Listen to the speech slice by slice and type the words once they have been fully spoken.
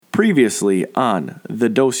Previously on the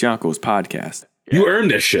Dos Yankos podcast. You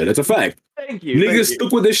earned this shit. It's a fact. Thank you. Niggas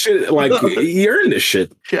stuck with this shit. Like, you earned this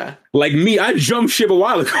shit. Yeah. Like me, I jumped ship a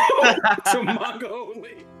while ago to manga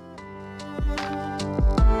only.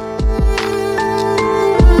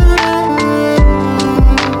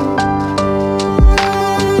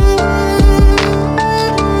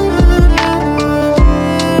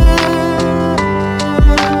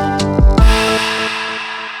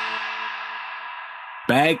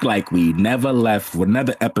 Back like we never left with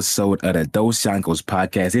another episode of the Dos Yankos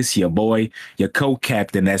podcast. It's your boy, your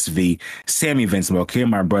co-captain SV, Sammy Vince Milk. Here,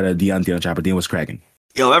 my brother, Dion Chopper. Dean, what's cracking?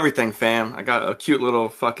 Yo, everything, fam. I got a cute little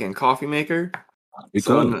fucking coffee maker.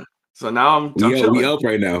 So now I'm we up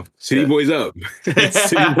right now. City Boys up.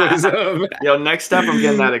 City Boys up. Yo, next step, I'm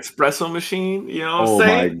getting that espresso machine. You know what I'm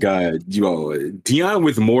saying? Oh my God. Yo, Dion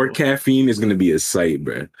with more caffeine is going to be a sight,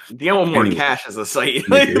 bro. Dion with more cash as a sight.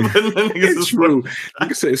 It's true. Like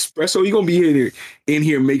I said, espresso, you're going to be in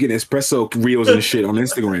here making espresso reels and shit on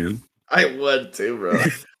Instagram. I would too, bro.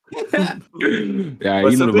 Yeah,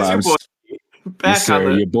 you know the vibes. Yes, sir.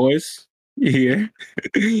 Your boys. Yeah.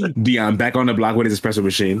 Dion back on the block with his espresso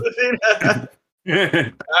machine.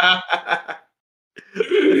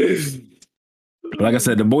 Like I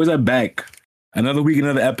said, the boys are back. Another week,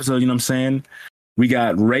 another episode, you know what I'm saying? We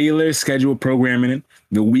got regular scheduled programming,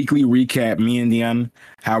 the weekly recap, me and Dion,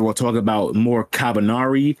 how we'll talk about more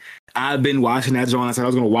Kabaneri. I've been watching that, John. I said I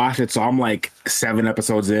was going to watch it, so I'm like 7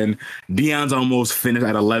 episodes in. Dion's almost finished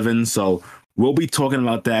at 11, so we'll be talking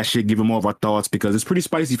about that shit, giving more of our thoughts because it's pretty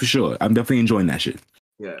spicy for sure. I'm definitely enjoying that shit.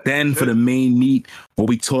 Yeah. Then for the main meat, we'll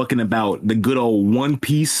be talking about the good old One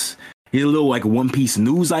Piece. Here's a little like One Piece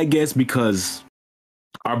news, I guess, because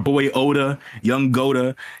our boy Oda, young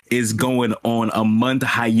Goda, is going on a month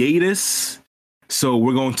hiatus. So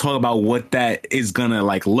we're going to talk about what that is going to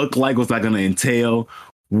like look like, what's that going to entail,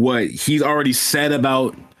 what he's already said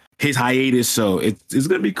about his hiatus. So it's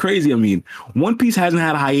going to be crazy. I mean, One Piece hasn't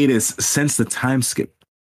had a hiatus since the time skip.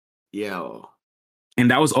 Yo.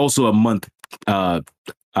 And that was also a month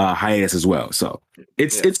hiatus as well. So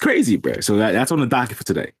it's crazy, bro. So that's on the docket for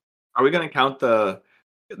today. Are we going to count the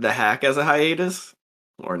hack as a hiatus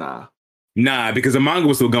or nah? Nah, because the manga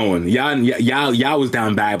was still going. Y'all was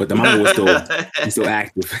down bad, but the manga was still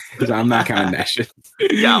active. So I'm not counting that shit.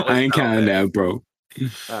 I ain't counting that, bro. All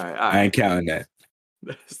right. I ain't counting that.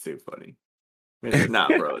 That's too funny. Nah,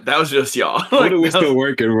 bro. That was just y'all. Oda was still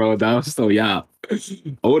working, bro. That was still y'all.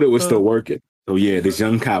 Oda was still working. So yeah, this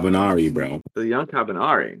young Kabaneri, bro. The young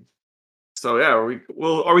Kabaneri. So yeah, are we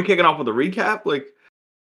kicking off with a recap? Like,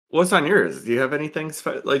 what's on yours? Do you have anything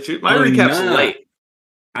like my recap's late?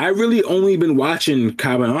 I really only been watching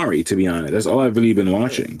Kabaneri, to be honest. That's all I've really been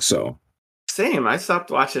watching. So same. I stopped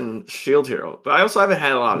watching Shield Hero, but I also haven't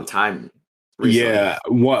had a lot of time recently. Yeah,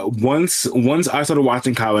 once I started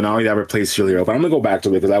watching Kabaneri, that replaced Shield Hero. But I'm gonna go back to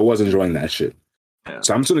it because I was enjoying that shit. Yeah.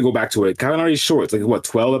 So I'm just gonna go back to it. Kabaneri is short. It's like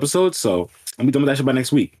 12 episodes. So I'll be done with that shit by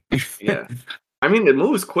next week. Yeah, I mean it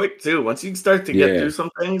moves quick too. Once you start to get through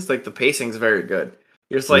some things, like the pacing's very good.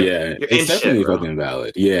 You're just like, you're it's definitely fucking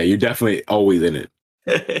valid. Yeah, you're definitely always in it.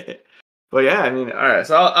 But yeah, I mean, all right.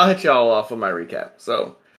 So I'll hit y'all off with my recap.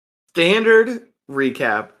 So standard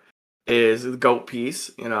recap is the GOAT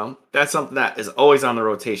piece. You know, that's something that is always on the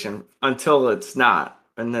rotation until it's not,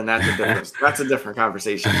 and then that's a different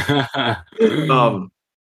conversation. But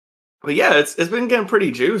yeah, it's been getting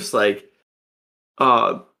pretty juiced. Like,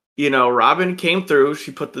 Robin came through.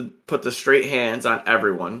 She put the straight hands on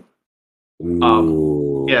everyone.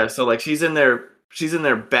 Yeah. So like she's in there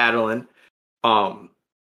battling.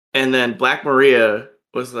 And then Black Maria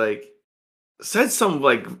was like, said some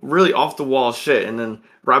like really off the wall shit. And then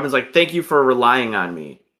Robin's like, thank you for relying on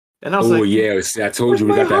me. And I was I told you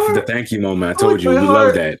we got that for the thank you moment. I told you we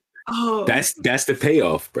love that. Oh. That's the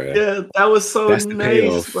payoff, bro. Yeah, that was so nice,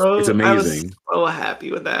 payoff. Bro. It's amazing. I was so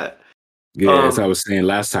happy with that. Yeah, as I was saying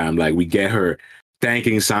last time, like we get her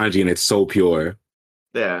thanking Sanji and it's so pure.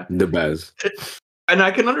 Yeah. The best. And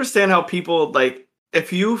I can understand how people like,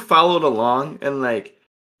 if you followed along and like,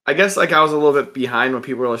 I guess like I was a little bit behind when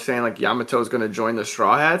people were saying like Yamato's going to join the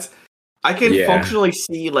Straw Hats. I can functionally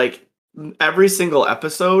see like every single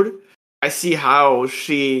episode. I see how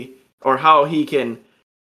he can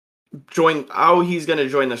join, how he's going to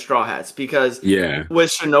join the Straw Hats because with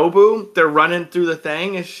Shinobu, they're running through the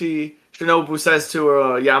thing and Shinobu says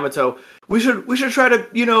to Yamato, we should try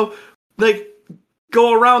to, like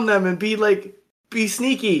go around them and be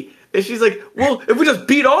sneaky. And she's like, well, if we just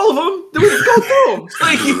beat all of them, then we just go through them.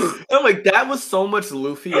 Like, I'm like, that was so much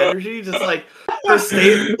Luffy energy. Just like,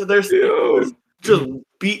 just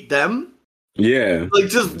beat them. Yeah. Like,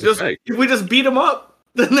 just if we just beat them up,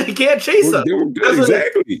 then they can't chase us. They were good,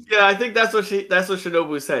 exactly. Yeah, I think that's what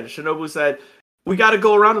Shinobu said. Shinobu said, we got to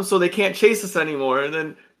go around them so they can't chase us anymore. And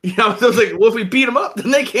then I was like, well, if we beat them up,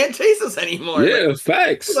 then they can't chase us anymore. Yeah, like,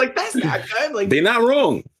 facts. Like that's not good. Like they're not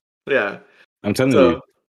wrong. Yeah, I'm telling you.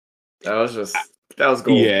 That was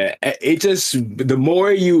gold. Yeah, it just the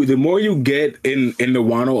more you get in the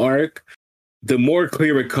Wano arc, the more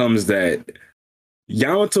clear it comes that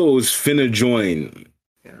Yamato is finna join.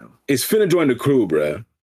 Yeah. It's finna join the crew, bruh.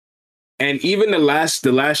 And even the last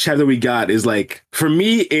chapter we got is like, for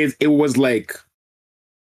me, it was like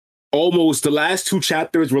almost the last 2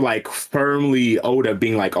 chapters were like firmly Oda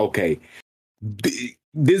being like, okay,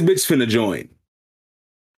 this bitch finna join.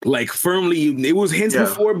 Like firmly, it was hints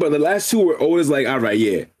before, but the last 2 were Oda's like, all right,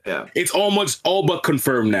 yeah. It's almost all but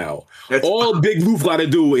confirmed now. All Big Luffy gotta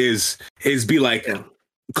do is be like,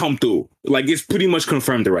 come through. Like it's pretty much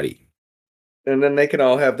confirmed already. And then they can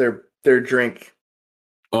all have their drink.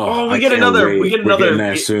 We get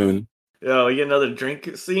another soon. Yeah, we get another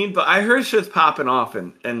drink scene. But I heard shit's popping off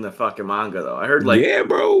in the fucking manga though. I heard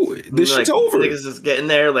bro, this shit's over. Niggas just getting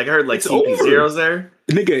there. Like I heard CP0's there.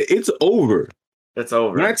 Nigga, it's over. It's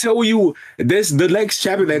over. When I tell you the next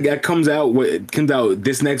chapter that comes out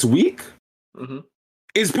this next week,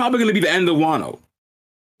 is probably gonna be the end of Wano.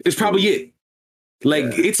 It's probably it. Like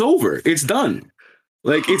it's over. It's done.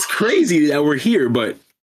 Like it's crazy that we're here, but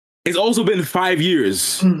it's also been 5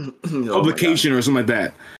 years of vacation or something like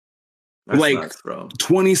that. That's like nuts, bro.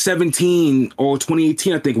 2017 or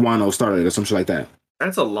 2018, I think Wano started or something like that.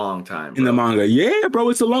 That's a long time, bro. In the manga. Yeah, bro.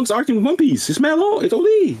 It's the longest arc in One Piece. It's mad long. It's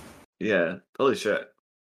OD. Yeah, holy shit.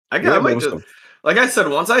 I might just, like I said,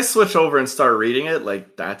 once I switch over and start reading it,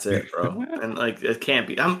 like that's it, bro. And like it can't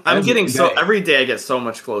be. I'm getting every day I get so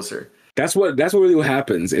much closer. That's what really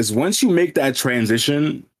happens is once you make that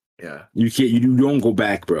transition, you don't go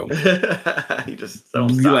back, bro. You just don't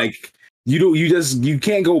stop. Like you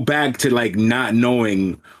can't go back to like not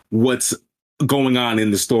knowing what's going on in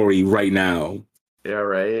the story right now. Yeah,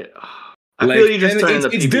 right. I feel you just turn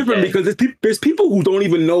it's different because there's people who don't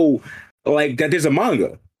even know like that there's a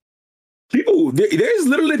manga. There's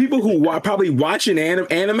literally people who are probably watching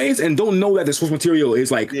animes and don't know that the source material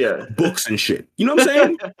is like books and shit. You know what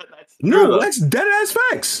I'm saying? That's dead ass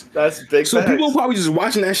facts. That's big. So facts. People are probably just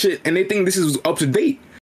watching that shit and they think this is up to date.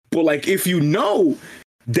 But like, if you know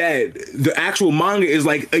that the actual manga is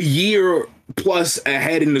like a year plus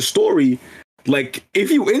ahead in the story, like if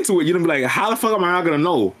you into it, you're gonna be like, how the fuck am I not gonna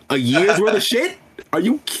know a year's worth of shit? Are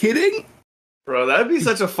you kidding, bro? That'd be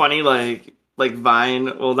such a funny like Vine,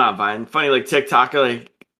 well not Vine, funny like TikTok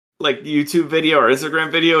like YouTube video or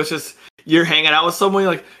Instagram video. It's just you're hanging out with someone,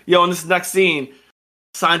 you're like, yo, in this next scene,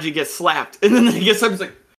 Sanji gets slapped, and then he gets up, he's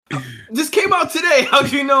like, this came out today. How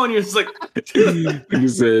do you know? And you're just like, you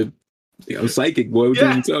said, I'm psychic, boy. What did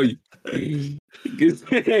I tell you?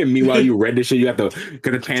 Meanwhile, you read this shit. You got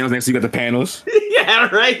the panels next to you. Got the panels. Yeah,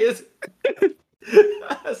 right.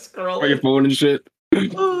 Scroll on your phone and shit.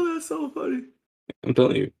 Oh, that's so funny. I'm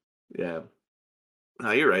telling you. Yeah.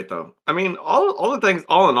 No, you're right though. I mean, all the things,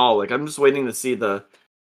 all in all, like I'm just waiting to see the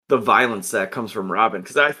violence that comes from Robin,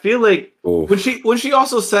 because I feel like when she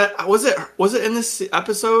also said, was it in this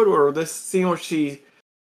episode or this scene where she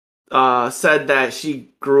said that she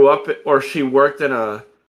grew up or she worked in not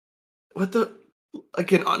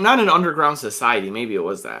an underground society, maybe it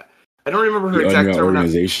was that. I don't remember her exact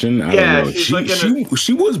organization. I don't know.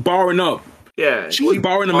 She was barring up. Yeah, she was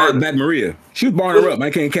barring them at Mad Maria. She was barring her up. I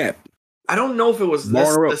can't cap. I don't know if it was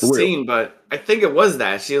this scene, but I think it was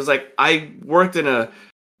that. She was like, I worked in a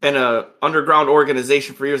underground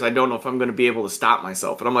organization for years. I don't know if I'm going to be able to stop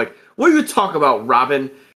myself. And I'm like, what are you talking about, Robin?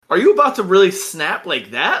 Are you about to really snap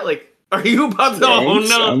like that? Like, are you about to? Oh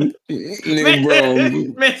no, man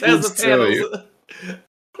has the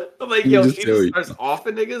panels. I'm like, yo, she just starts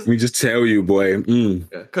offing niggas. Let me just tell you, boy.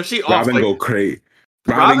 Because she Robin go crazy.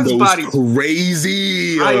 Robin goes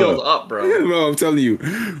crazy. Piled up, bro. No, I'm telling you,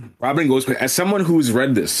 Robin goes. As someone who's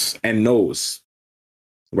read this and knows,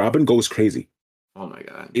 Robin goes crazy. Oh my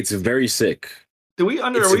god, it's very sick.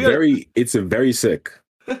 It's very sick.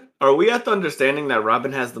 Are we at the understanding that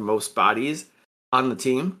Robin has the most bodies on the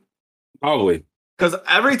team? Probably. Because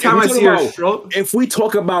every time I see her if we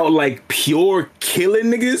talk about like pure killing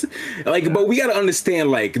niggas, like, but we gotta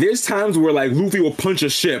understand, like, there's times where like Luffy will punch a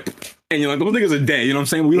ship and you're like, those niggas are dead, you know what I'm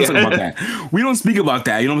saying? We don't talk about that. We don't speak about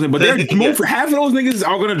that, you know what I'm saying? But half of those niggas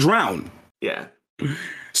are gonna drown. Yeah.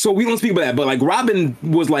 So we don't speak about that. But like Robin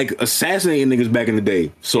was like assassinating niggas back in the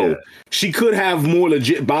day. So she could have more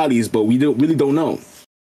legit bodies, but we really don't know.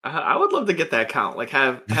 I would love to get that count. Like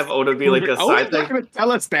have Oda be like a Oda's side not thing. gonna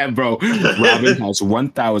tell us that, bro. Robin has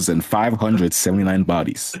 1,579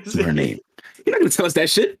 bodies to her name. You're not gonna tell us that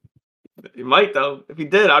shit. He might though. If he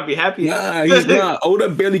did, I'd be happy. Nah, he's not. Oda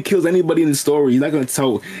barely kills anybody in the story. He's not gonna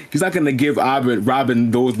tell. He's not gonna give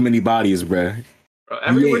Robin those many bodies, bruh.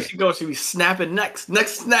 Everywhere she goes, she be snapping next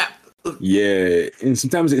snap. Yeah, and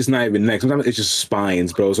sometimes it's not even neck. Sometimes it's just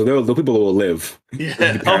spines, bro. So the people will live.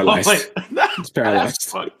 Yeah, paralyzed. It's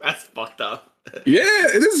paralyzed. That's fucked up. Yeah,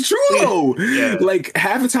 this is true though. Yeah. Like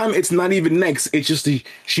half the time, it's not even necks. It's just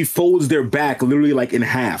she folds their back literally like in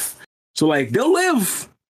half. So like they'll live,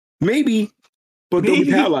 maybe, but they'll be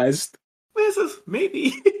paralyzed. This is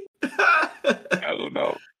maybe. I don't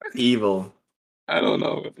know. Evil. I don't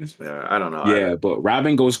know. Yeah, I don't know. Yeah, but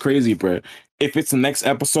Robin goes crazy, bro. If it's the next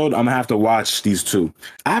episode, I'm gonna have to watch these two.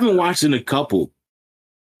 I haven't watched in a couple.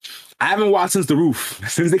 I haven't watched since The Roof.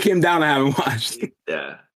 Since they came down, I haven't watched.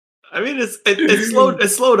 Yeah. I mean, it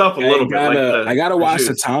slowed up a little bit. I gotta watch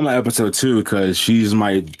the Tama episode too because she's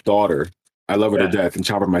my daughter. I love her to death, and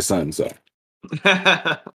Chopper my son. So,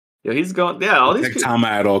 yeah, he's going. Yeah, all these people, Tama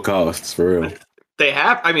at all costs for real. They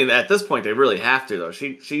have. I mean, at this point, they really have to though.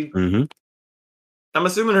 She. Mm-hmm. I'm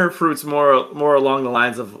assuming her fruit's more along the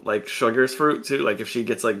lines of like Sugar's fruit too. Like if she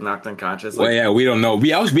gets like knocked unconscious. Like, well, yeah, we don't know.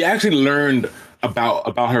 We actually learned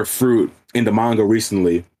about her fruit in the manga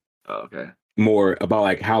recently. Oh, okay. More about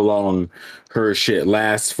like how long her shit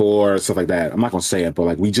lasts for, stuff like that. I'm not gonna say it, but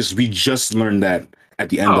like we just learned that at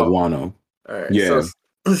the end of Wano. All right. Yeah. So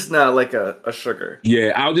it's not like a sugar.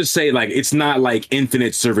 Yeah, I'll just say like it's not like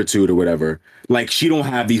infinite servitude or whatever. Like she don't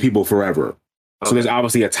have these people forever. So there's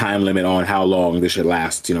obviously a time limit on how long this shit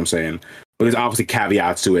lasts, you know what I'm saying? But there's obviously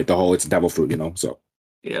caveats to it. The whole it's devil fruit, you know. So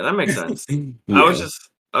yeah, that makes sense. Yeah.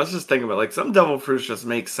 I was just thinking about like some devil fruits just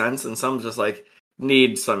make sense and some just like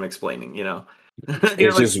need some explaining, you know.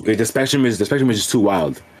 It's just the spectrum is just too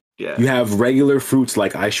wild. Yeah. You have regular fruits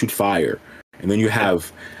like I shoot fire, and then you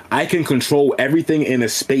have I can control everything in a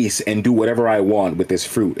space and do whatever I want with this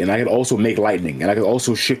fruit, and I can also make lightning, and I can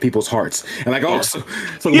also shift people's hearts, and I can also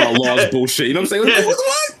talk about laws bullshit. You know what I'm saying? Yeah. What?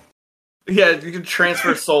 Yeah, you can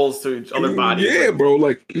transfer souls to each other bodies. Yeah, like, bro.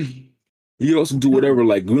 Like you can also do whatever.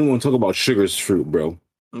 Like we don't want to talk about Sugar's fruit, bro.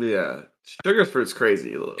 Yeah, Sugar's fruit's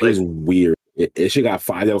crazy. Like, it's weird. It should got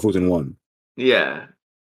 5 devil fruits in one. Yeah,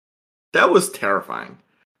 that was terrifying.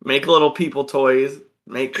 Make little people toys.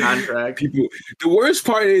 Make contracts. People. The worst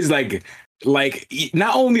part is like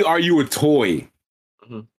not only are you a toy,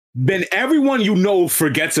 then everyone you know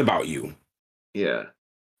forgets about you. Yeah.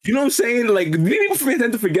 You know what I'm saying? Like people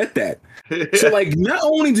tend to forget that. So like not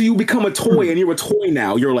only do you become a toy and you're a toy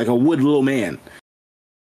now, you're like a wood little man.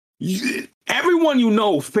 Everyone you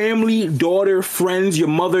know, family, daughter, friends, your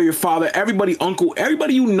mother, your father, everybody, uncle,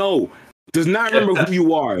 everybody you know does not remember who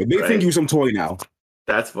you are. They think you're some toy now.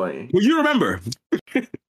 That's funny. Well, you remember.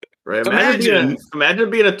 Right. Imagine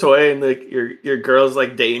being a toy and like your girl's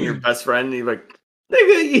like dating your best friend and you're like,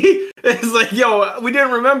 it's like, yo, we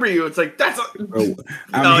didn't remember you. It's like that's bro,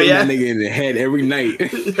 I'm hitting that nigga in the head every night.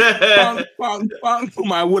 bong,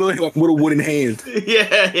 my little wooden hand.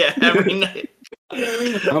 Yeah, every night.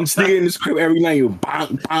 I'm sneaking in this crib every night. You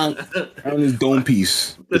bong on this dome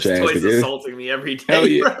piece. This toy's assaulting me every day. Hell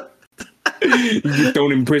yeah. Bro. You get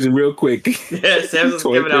thrown in prison real quick. Yeah, Sam's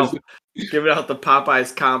just giving out the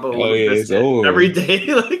Popeyes combo every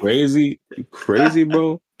day. Like, crazy,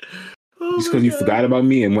 bro. Just because you forgot about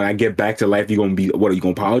me, and when I get back to life, you're gonna be what? Are you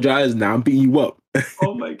gonna apologize? Now I'm beating you up.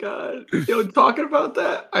 Oh my god! Yo, talking about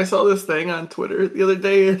that, I saw this thing on Twitter the other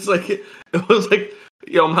day. It's like it was like,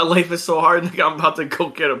 yo, my life is so hard. Like, I'm about to go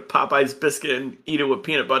get a Popeyes biscuit and eat it with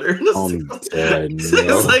peanut butter.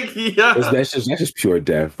 It's like, yeah, that's just pure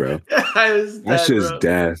death, bro. That's just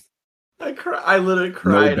death. I literally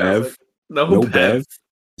cried. No Bev.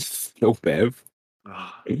 No Bev.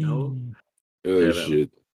 Oh, no. Oh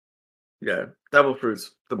shit. Yeah, devil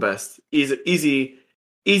fruits the best. Easy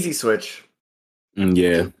switch.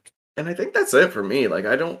 Yeah. And I think that's it for me. Like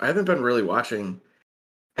I haven't been really watching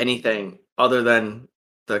anything other than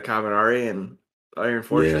the Kaminari and Iron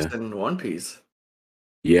Fortress and One Piece.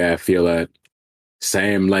 Yeah, I feel that.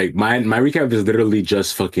 Same. Like my recap is literally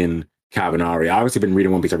just fucking Kaminari. I obviously been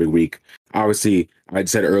reading One Piece every week. Obviously, I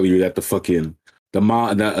said earlier that the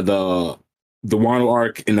Wano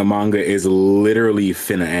arc in the manga is literally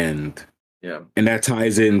finna end. Yeah. And that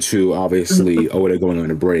ties into obviously they're going on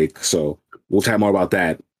a break. So we'll talk more about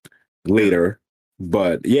that later.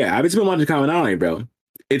 But yeah, I've just been watching Kaminari, bro.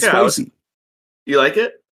 It's spicy. You like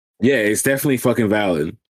it? Yeah, it's definitely fucking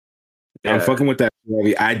valid. I'm fucking with that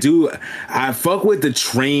movie. I fuck with the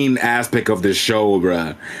train aspect of the show,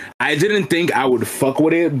 bruh. I didn't think I would fuck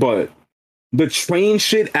with it, but the train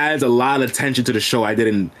shit adds a lot of tension to the show. I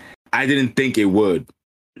didn't think it would.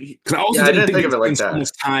 Because I also didn't think of it like that. So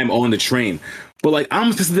much time on the train. But like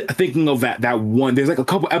I'm just thinking of that one. There's like a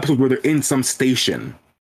couple episodes where they're in some station.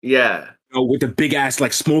 Yeah. With the big ass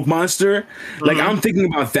like smoke monster. Like I'm thinking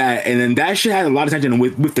about that, and then that shit had a lot of tension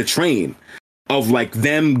with the train. Of like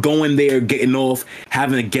them going there, getting off,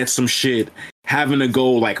 having to get some shit, having to go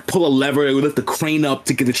like pull a lever, lift the crane up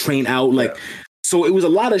to get the train out. Like, so it was a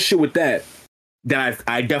lot of shit with that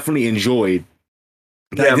I definitely enjoyed.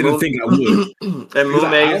 I didn't think I would. And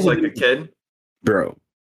Moon is like a kid, bro.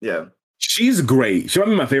 Yeah, she's great. She might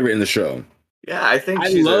be my favorite in the show. Yeah, I think I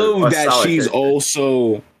love that she's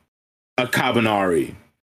also a Kabanari.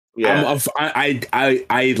 Yeah,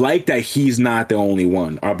 I like that he's not the only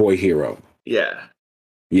one. Our boy Hero.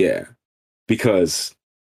 Yeah, because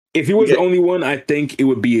if he was the only one, I think it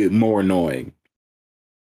would be more annoying.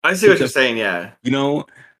 I see what you're saying. Yeah,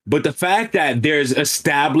 but the fact that there's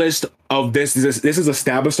established of this is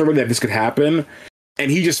established already that this could happen,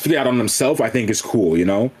 and he just figured out on himself, I think is cool.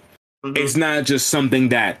 It's not just something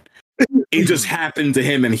that it just happened to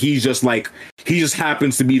him, and he just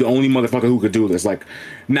happens to be the only motherfucker who could do this. Like,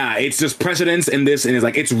 nah, it's just precedence in this, and it's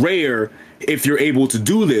like it's rare if you're able to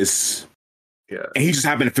do this. Yeah. And he just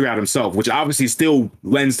happened to figure out himself, which obviously still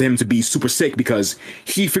lends to him to be super sick because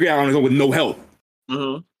he figured out on his own with no help.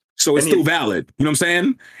 So it's still valid. You know what I'm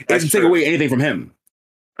saying? It doesn't take away anything from him.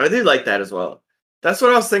 I do like that as well. That's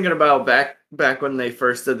what I was thinking about back when they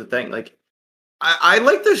first did the thing. Like, I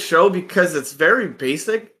like this show because it's very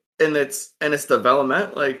basic in its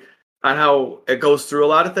development, like on how it goes through a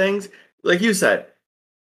lot of things. Like you said,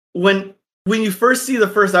 when you first see the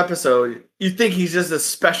first episode, you think he's just a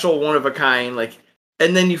special one of a kind, like,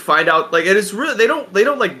 and then you find out like it is really they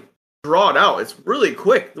don't like draw it out. It's really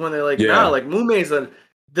quick when they're like, nah, like Mume's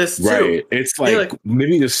this too. Right. It's like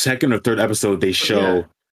maybe the second or third episode they show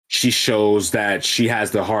she shows that she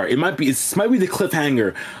has the heart. It might be the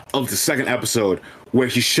cliffhanger of the second episode where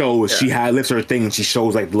she shows she lifts her thing and she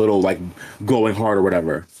shows like the little like glowing heart or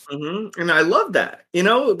whatever. And I love that,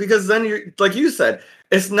 because then you're like you said,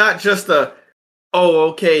 it's not just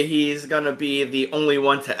he's gonna be the only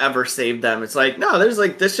one to ever save them. It's like, no, there's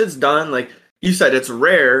like this shit's done. Like you said, it's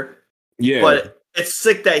rare. Yeah. But it's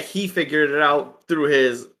sick that he figured it out through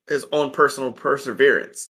his own personal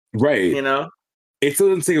perseverance. Right. It still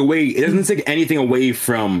doesn't take away. It doesn't take anything away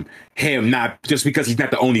from him. Not just because he's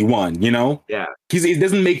not the only one. Yeah. It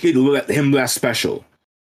doesn't make him less special.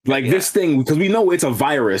 Like this thing, because we know it's a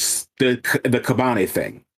virus, the Kabane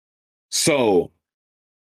thing. So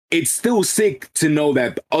it's still sick to know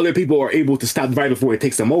that other people are able to stop the virus before it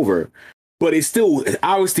takes them over. But it's still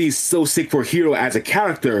obviously so sick for Hiro as a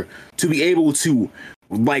character to be able to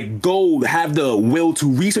like go have the will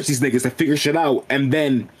to research these niggas to figure shit out, and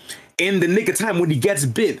then in the nick of time when he gets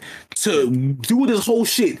bit to do this whole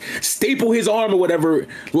shit, staple his arm or whatever,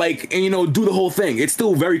 like, and do the whole thing. It's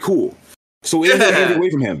still very cool. So it doesn't take away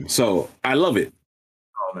from him. So I love it.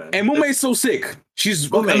 Oh man. And Mume's so sick.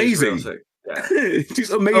 She's amazing. Yeah. She's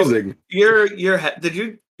amazing.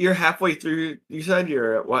 You're halfway through. You said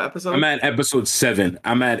you're at what episode? I'm at episode 7.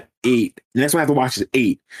 I'm at 8. The next one I have to watch is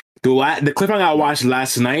 8. The cliffhanger I watched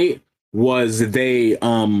last night was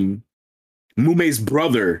Mume's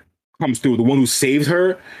brother comes through, the one who saved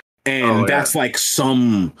her, and that's like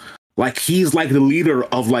he's like the leader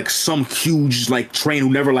of like some huge like train who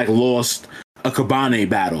never like lost a Kabane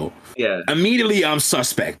battle. Yeah. Immediately I'm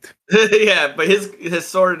suspect. Yeah, but his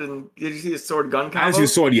sword, and did you see his sword gun combo? I didn't see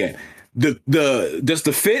his sword yet. The just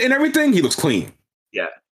the fit and everything, he looks clean. Yeah.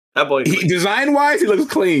 That boy design wise, he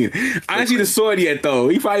looks clean. I didn't see the sword yet though.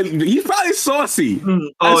 He's probably saucy.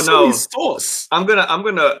 Oh no, he's sauce. I'm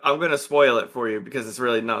gonna spoil it for you because it's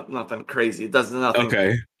really nothing crazy. It does nothing.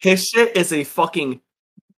 Okay. His shit is a fucking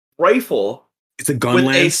rifle. It's a gun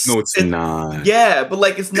lance? No, it's not. Yeah, but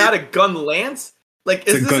like it's not a gun lance. Like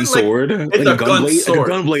it's a gun sword. It's like a gun blade. Sword. Like a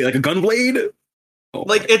gun blade. Like a gun blade. Oh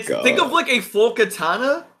like it's God. Think of like a full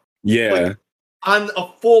katana. Yeah. Like, on a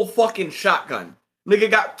full fucking shotgun.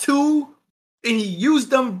 Nigga got 2, and he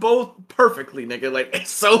used them both perfectly, nigga. Like,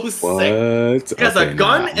 it's so sick. He has a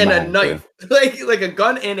gun and a knife. Like a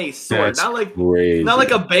gun and a sword. That's not like crazy. Not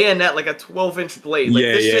like a bayonet, like a 12-inch blade. Like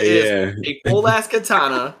this shit is a full ass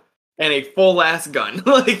katana and a full ass gun.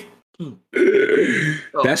 Like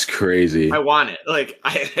that's crazy. I want it. Like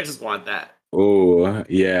I just want that. Oh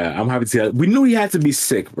yeah, I'm happy to see that. We knew he had to be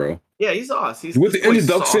sick, bro. Yeah, he's awesome. With the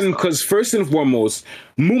introduction, because first and foremost,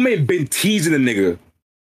 Mume been teasing the nigga.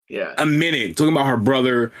 Yeah. A minute, talking about her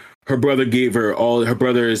brother, her brother gave her all her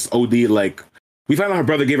brother's OD. Like we found out her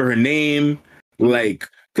brother gave her name. Like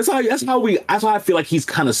that's how I feel like he's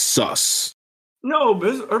kind of sus. No,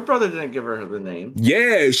 but her brother didn't give her the name.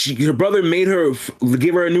 Yeah, her brother made her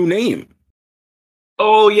give her a new name.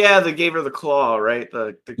 Oh yeah, they gave her the claw, right?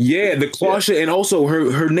 The claw shit, and also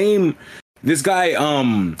her name. This guy,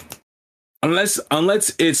 unless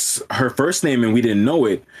it's her first name and we didn't know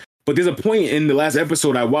it, but there's a point in the last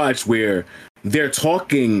episode I watched where they're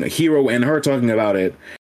talking, Hiro and her talking about it,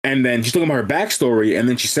 and then she's talking about her backstory, and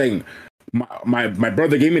then she's saying, my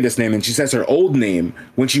brother gave me this name, and she says her old name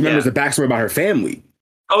when she remembers the backstory about her family.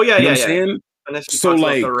 Oh yeah, you know yeah, what I'm saying? So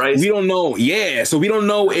like we don't know, so we don't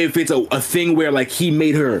know if it's a thing where like he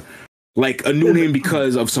made her like a new name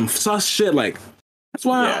because of some sus shit. Like that's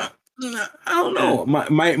why I don't know.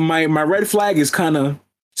 My red flag is kind of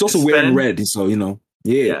it's also wearing red, so you know,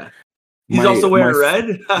 He's also wearing red.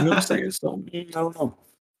 You know what I'm saying? So I don't know.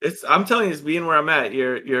 I'm telling you, it's being where I'm at.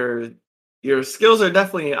 Your skills are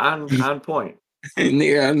definitely on point.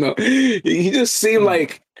 Yeah, I know. He just seemed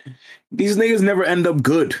like these niggas never end up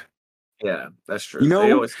good. Yeah, that's true. You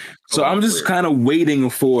know, so I'm just kind of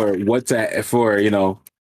waiting for that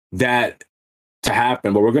to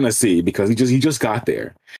happen, but we're gonna see because he just got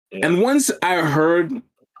there. Yeah. And once I heard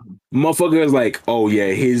motherfuckers like, oh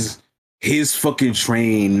yeah, his fucking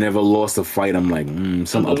train never lost a fight, I'm like,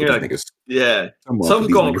 some other niggas. Yeah,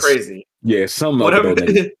 something's going crazy. Yeah,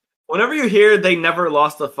 whenever you hear they never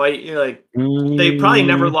lost a fight, you're like, they probably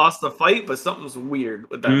never lost a fight, but something's weird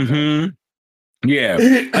with that. Yeah,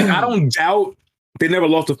 like I don't doubt they never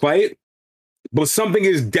lost a fight, but something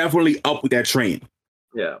is definitely up with that train.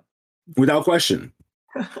 Yeah, without question.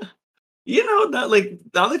 You know that, like,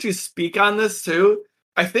 now that you speak on this too,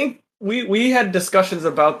 I think we had discussions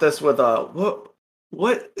about this with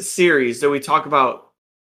what series did we talk about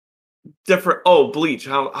different? Oh, Bleach.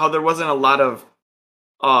 How there wasn't a lot of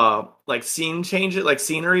like scene changes, like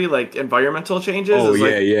scenery, like environmental changes. Oh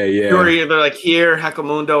yeah, like, yeah. You were either like here,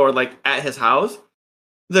 Hekamundo, or like at his house.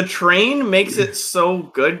 The train makes it so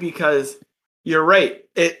good because you're right.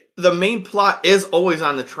 The main plot is always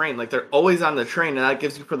on the train. Like they're always on the train, and that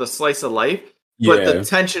gives you for the slice of life. But the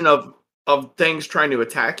tension of things trying to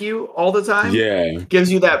attack you all the time,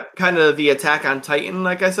 gives you that kind of the Attack on Titan,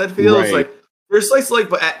 like I said, feels like there's slice of life,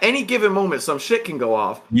 but at any given moment, some shit can go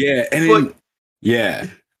off. Yeah, and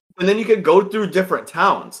then you could go through different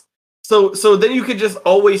towns. So then you could just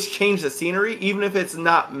always change the scenery, even if it's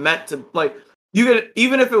not meant to. Like you could,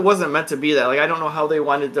 even if it wasn't meant to be that. Like I don't know how they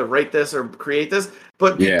wanted to write this or create this,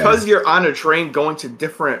 but because you're on a train going to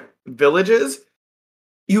different villages,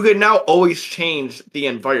 you can now always change the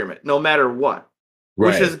environment, no matter what.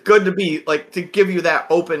 Which is good to be like to give you that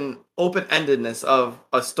open-endedness of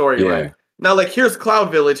a storyline. Yeah. Now, like here's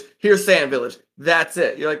Cloud Village, here's Sand Village. That's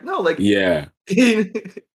it. You're like, no, like I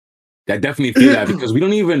definitely feel that because we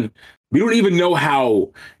don't even know how,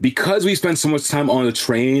 because we spend so much time on the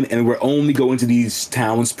train and we're only going to these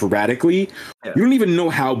towns sporadically. Yeah. We don't even know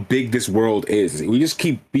how big this world is. We just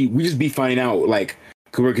be finding out like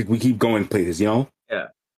we keep going places, you know? Yeah.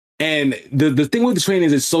 And the thing with the train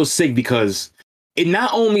is it's so sick because it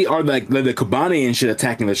not only are like the Kabane and shit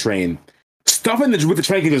attacking the train, stuff with the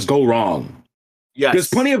train can just go wrong. Yes. There's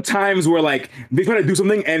plenty of times where like they try to do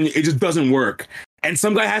something and it just doesn't work. And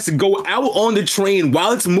some guy has to go out on the train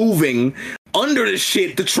while it's moving under the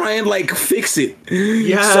shit to try and like fix it.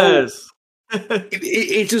 Yes. So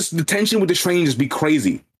it just, the tension with the train just be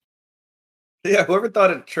crazy. Yeah, whoever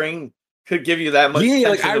thought a train could give you that much? Yeah,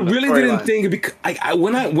 like I really didn't think, because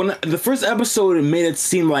when the first episode, it made it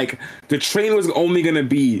seem like the train was only gonna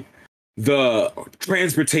be the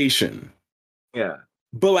transportation. Yeah.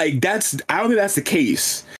 But like I don't think that's the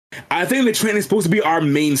case. I think the train is supposed to be our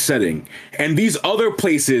main setting, and these other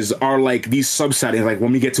places are like these sub-settings, like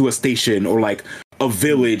when we get to a station or like a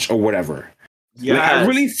village or whatever. Yeah, like, I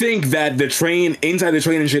really think that the train, inside the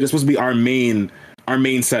train and shit, is supposed to be our main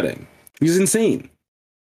setting. It's insane.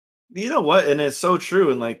 You know what? And it's so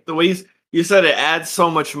true. And like the way you said, it adds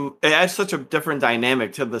such a different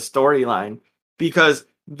dynamic to the storyline, because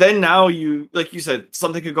then now like you said,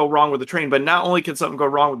 something could go wrong with the train, but not only can something go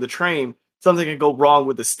wrong with the train, something can go wrong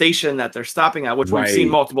with the station that they're stopping at, which we've seen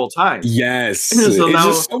multiple times. Yes. So now,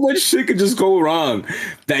 just so much shit could just go wrong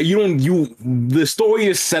that the story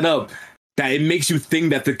is set up that it makes you think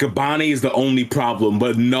that the Kabane is the only problem,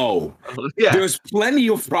 but no. There's plenty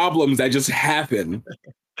of problems that just happen.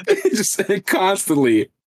 Just constantly.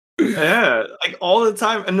 Yeah, like all the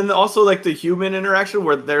time. And then also like the human interaction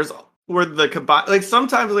where the Kabane, like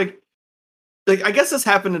sometimes like I guess this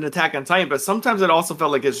happened in Attack on Titan, but sometimes it also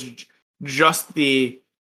felt like it's just the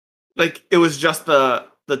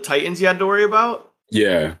the Titans you had to worry about.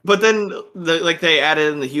 Yeah. But then they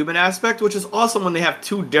added in the human aspect, which is awesome when they have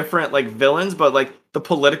two different like villains, but like the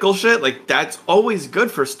political shit, like that's always good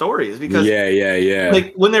for stories because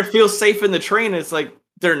like when they feel safe in the train, it's like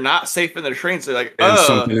they're not safe in the train, so like and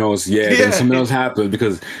something else, then something else happens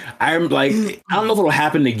because I'm like, I don't know if it'll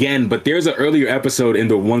happen again, but there's an earlier episode in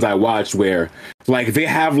the ones I watched where like they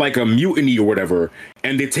have like a mutiny or whatever,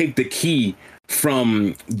 and they take the key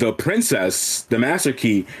from the princess, the master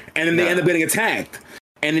key, and then they end up getting attacked.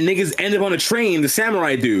 And the niggas end up on a train, the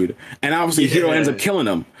samurai dude, and obviously Hiro ends up killing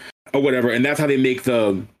them or whatever, and that's how they make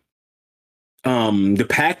the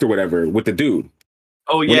pact or whatever with the dude.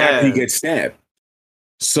 Oh yeah, he gets stabbed.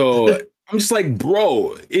 So I'm just like,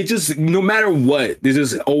 bro, it just no matter what, there's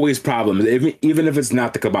just always problems, even if it's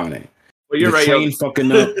not the Kabane. Well, you're right. Train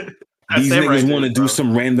fucking up. These niggas want to do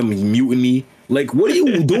some random mutiny. Like, what are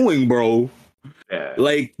you doing, bro? Yeah.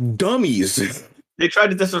 Like dummies. They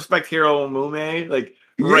tried to disrespect Hiro Mume like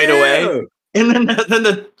right away, and then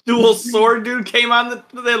the dual sword dude came on.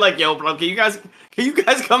 They're like, "Yo, bro, can you guys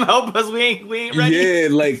come help us? We ain't ready." Yeah,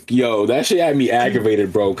 like yo, that shit had me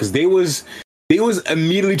aggravated, bro, because they was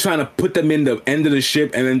immediately trying to put them in the end of the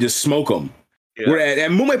ship and then just smoke them. Yeah.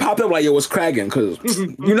 And Mume popped up like, "Yo, what's cracking?" Because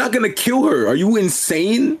you're not gonna kill her. Are you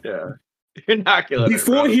insane? Yeah, you're not killing her.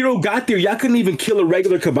 Before Hiro got there, y'all couldn't even kill a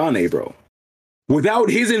regular Kabane, bro. Without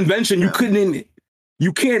his invention, you couldn't.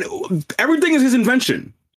 You can't. Everything is his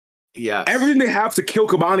invention. Yeah. Everything they have to kill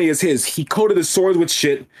Kabane is his. He coated the swords with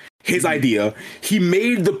shit. His idea. He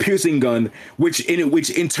made the piercing gun, which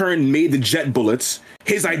in turn made the jet bullets.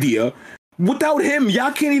 His idea. Without him,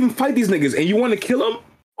 y'all can't even fight these niggas. And you want to kill him?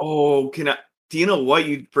 Oh, do you know what?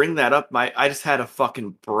 You bring that up. I just had a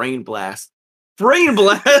fucking brain blast. Brain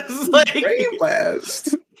blast. Like, brain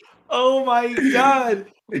blast. Oh my god.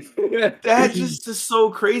 That just is so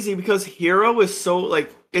crazy because Hiro is so like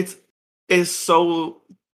is so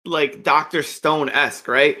like Dr. Stone-esque,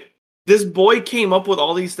 right? This boy came up with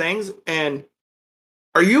all these things, and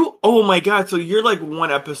oh my god, so you're like one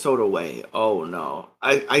episode away. Oh no.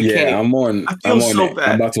 I can't. I'm on. I feel so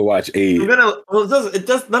bad. I'm about to watch 8. It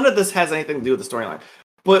does none of this has anything to do with the storyline.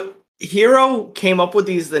 But Hiro came up with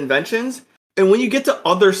these inventions, and when you get to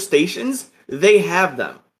other stations, they have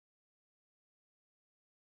them.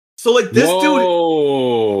 So like this dude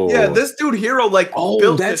Hiro like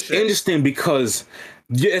built that's this shit. Interesting because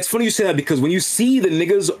it's funny you say that because when you see the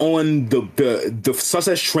niggas on the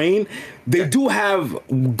Success train, they do have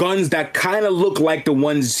guns that kind of look like the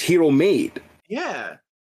ones Hiro made. Yeah.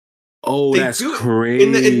 Oh, that's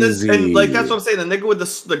crazy. And like that's what I'm saying. The nigga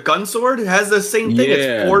with the gun sword has the same thing.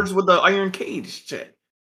 It's forged with the iron cage shit.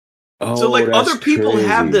 Oh, so like other people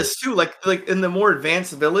have this too, like in the more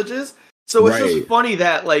advanced villages. So it's just funny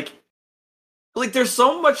that like there's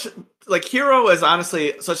so much like Hiro is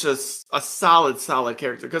honestly such a solid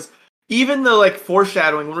character because even the like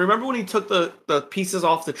foreshadowing. Remember when he took the pieces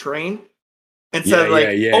off the train and said like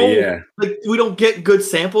we don't get good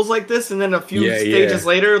samples like this, and then a few stages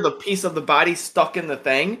later the piece of the body stuck in the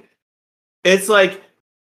thing. It's like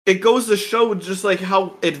it goes to show just like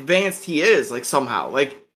how advanced he is, like somehow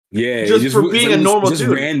like. Yeah, just for being a normal just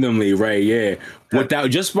dude. Randomly, right? Yeah, without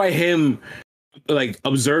just by him, like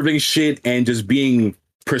observing shit and just being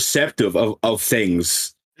perceptive of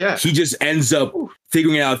things. Yeah, he just ends up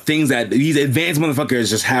figuring out things that these advanced motherfuckers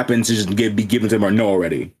just happen to just be given to him or know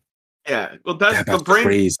already. Yeah, well, that's the brain.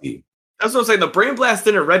 Crazy. That's what I'm saying. The brain blast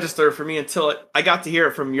didn't register for me until I got to hear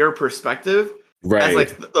it from your perspective, right? As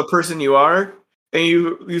like the person you are, and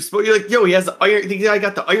you're like, yo, he has the iron. The guy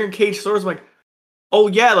got the iron cage swords. I'm like. Oh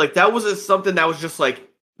yeah, like that wasn't something that was just like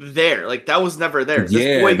there, like that was never there.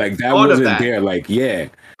 This boy like that wasn't there, like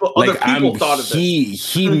But other people thought of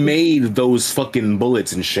this. He made those fucking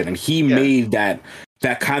bullets and shit, and he made that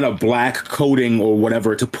kind of black coating or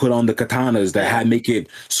whatever to put on the katanas that had make it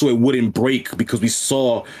so it wouldn't break because we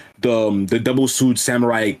saw the double suit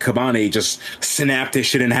samurai Kabane just snapped his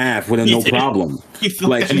shit in half with no problem. He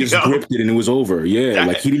just gripped it and it was over. Yeah,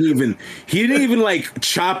 like he didn't even like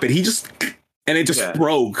chop it. He just. And it just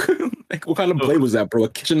broke. Like, what kind of blade was that, bro? A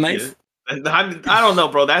kitchen knife? I don't know,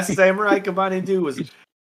 bro. That samurai Kabane dude was.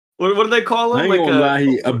 What do they call him? I ain't gonna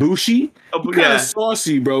lie, a bushi. Kind of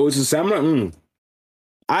saucy, bro. It's a samurai.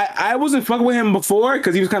 I wasn't fucking with him before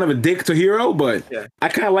because he was kind of a dick to Hiro, but I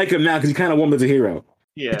kind of like him now because he kind of warmed to Hiro.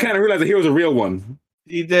 Yeah, he kind of realized that Hiro's a real one.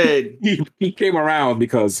 He did. He came around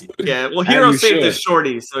because well, Hiro saved his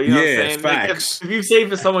shorty, so you know what I'm saying. Facts. Like, if you save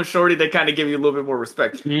for someone shorty, they kind of give you a little bit more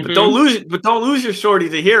respect. Mm-hmm. But don't lose your shorty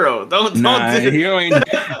to Hiro. Hiro ain't.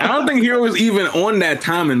 I don't think Hiro is even on that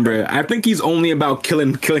timing, bro. I think he's only about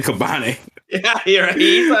killing Kabane. Yeah, you're right.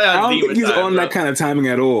 He's not I on don't think demon he's time, on bro. that kind of timing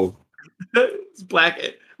at all. It's black.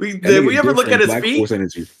 That Did we nigga's ever look at different. his Black feet? Force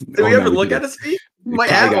energy. Did we Oh no, ever we look at didn't. his feet? He Might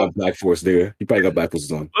probably have got them. Black Force there. He probably got Black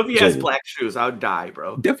Forces on. What if he has black shoes? I would die,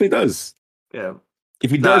 bro. Definitely does. Yeah. If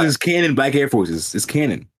he does, it's canon. Black Air Forces. It's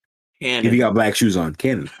canon. Canon. If he got black shoes on,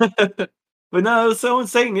 canon. But no, it was so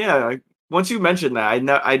insane. Yeah. Like, once you mentioned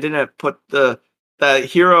that, I didn't put the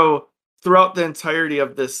hero throughout the entirety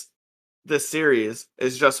of this series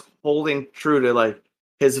is just holding true to like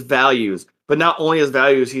his values, but not only his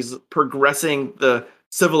values, he's progressing the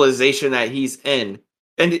civilization that he's in,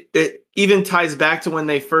 and it even ties back to when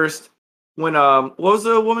what was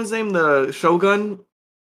the woman's name, the Shogun?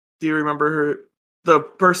 Do you remember her? The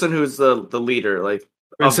person who's the leader, like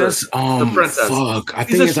Princess. the princess. Fuck. I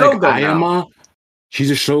think it's like Ayama.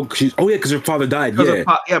 She's a shogun. Because her father died. Yeah,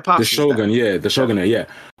 the Shogun. Died. Yeah, the Shogun. Yeah.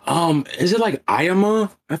 Is it like Ayama?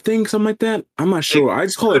 I think something like that. I'm not sure. I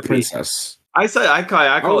just call her Princess. I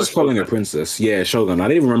was calling her Princess. Yeah, Shogun. I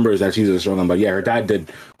didn't remember that she's a Shogun, but yeah, her dad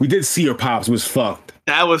did. We did see her pops. It was fucked.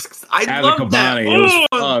 That was I love that. It was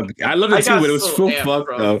fucked. I love it too, but it was so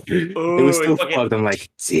fucked though. It was still fucked. I'm like,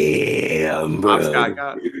 damn,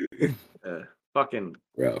 bro. Fucking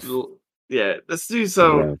rough. Yeah, this dude.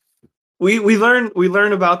 So we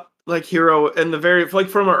learn about like Hero in the very like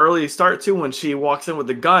from an early start too, when she walks in with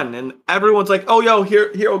the gun and everyone's like, oh yo,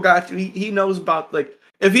 Hero got you. He knows about like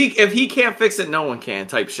if he can't fix it, no one can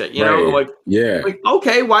type shit. You know, like like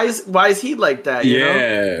okay, why is he like that? You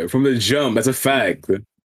know? From the jump, that's a fact.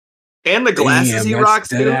 And the glasses he rocks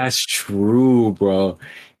too. That's true, bro.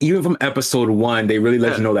 Even from episode 1, they really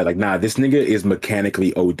let you know that like, nah, this nigga is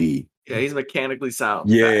mechanically OD. Yeah, he's mechanically sound.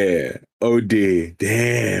 Yeah, OD.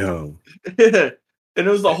 Damn. And it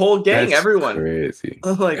was the whole gang, that's everyone. Crazy.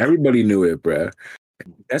 Like everybody knew it, bro.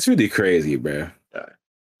 That's really crazy, bro.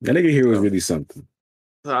 That nigga here was really something.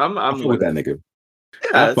 I'm with that nigga.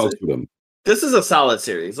 Yeah, I fucked with him. This is a solid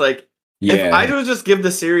series. Like, if I would just give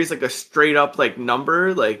the series like a straight up like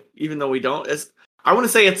number, like even though we don't, I want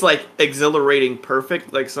to say it's like exhilarating,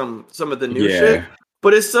 perfect, like some of the new shit.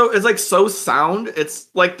 But it's like so sound. It's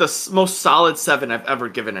like the most solid 7 I've ever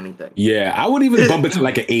given anything. Yeah, I would even bump it to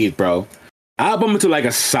like an 8, bro. I'll bump it to like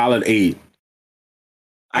a solid 8.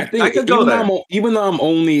 I think I could go there. Even though I'm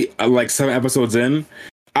only like 7 episodes in,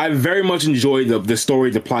 I very much enjoyed the story,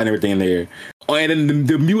 the plot, and everything in there. And then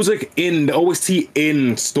the music in the OST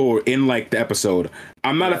in like the episode.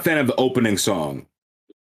 I'm not a fan of the opening song.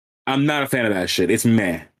 I'm not a fan of that shit. It's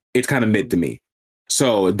meh. It's kind of mid to me.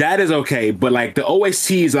 So that is okay, but like the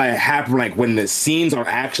OSTs like happen like when the scenes are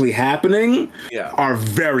actually happening, are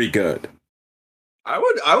very good. I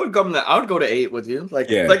would go to 8 with you. Like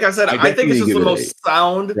I said, I think it's just the most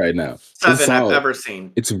sound right now 7 I've ever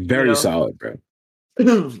seen. It's very solid, bro.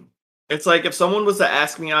 It's like if someone was to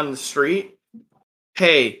ask me on the street,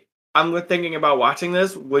 "Hey, I'm thinking about watching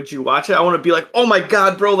this. Would you watch it?" I want to be like, "Oh my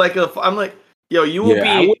god, bro!" Like I'm like, "Yo, you will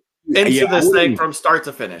be into this thing from start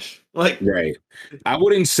to finish." Like, right. I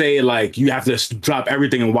wouldn't say like you have to drop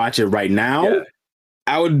everything and watch it right now. Yeah.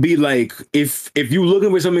 I would be like, if you're looking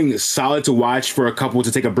for something solid to watch for a couple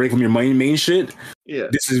to take a break from your main shit,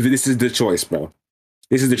 this is the choice, bro.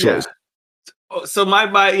 This is the choice. So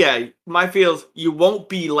my feels you won't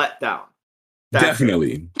be let down.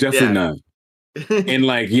 Definitely not. And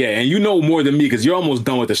like, and you know more than me because you're almost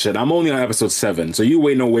done with the shit. I'm only on episode 7, so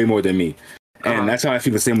you know way more than me, and that's how I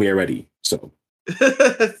feel the same way already. So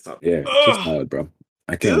just solid, bro.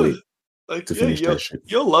 I can't wait to finish that shit.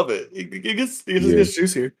 You'll love it. It gets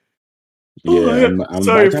juice here. Yeah, I'm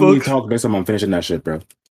sorry, by the time we talk next time, I'm finishing that shit, bro.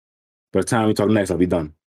 By the time we talk next, I'll be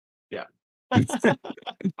done. Yeah.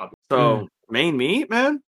 So main meat,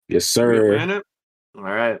 man. Yes, sir. All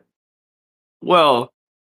right. Well,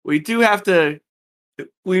 we do have to.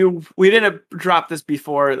 We didn't drop this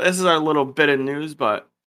before. This is our little bit of news, but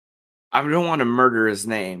I don't want to murder his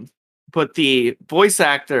name. But the voice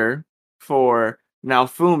actor for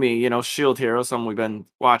Naofumi, Shield Hero, someone we've been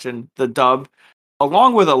watching the dub,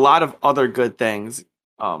 along with a lot of other good things.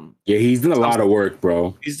 He's done a lot of work,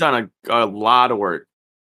 bro. He's done a lot of work.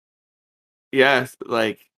 Yes,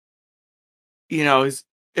 like,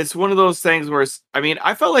 it's one of those things where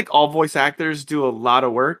I felt like all voice actors do a lot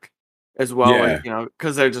of work as well,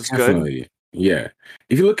 because they're just good. Yeah.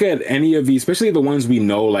 If you look at any of these, especially the ones we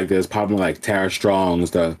know, like there's probably like Tara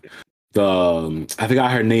Strong's, the I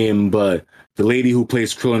forgot her name, but the lady who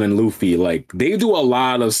plays Krillin and Luffy, like they do a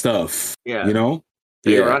lot of stuff. Yeah.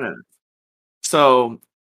 They run it. So,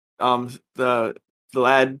 the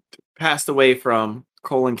lad passed away from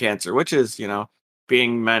colon cancer, which is,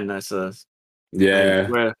 being men, that's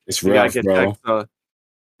it's rough, bro.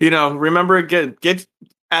 remember, get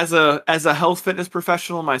as a health fitness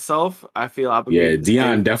professional myself, I feel Yeah, obligated.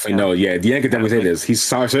 Dion definitely knows. Yeah, Dion can definitely say this. He's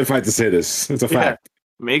certified to say this. It's a fact.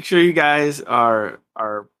 Make sure you guys are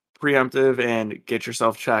preemptive and get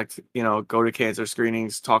yourself checked. You know, go to cancer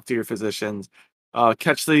screenings, talk to your physicians,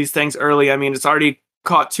 catch these things early. I mean, it's already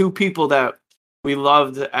caught 2 people that we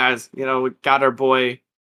loved. As you know, we got our boy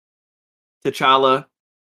T'Challa.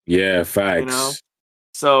 Yeah, facts. You know,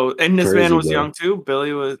 so and this Crazy, man was bro. young too.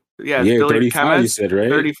 Billy was Yeah, Billy 35. You said, right?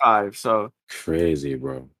 35. So crazy,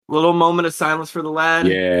 bro. Little moment of silence for the lad.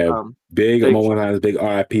 Yeah, big moment, big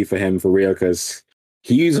RIP for him for real, because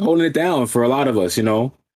he's holding it down for a lot of us, you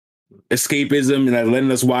know. Escapism and like,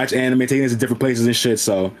 letting us watch anime, taking us to different places and shit.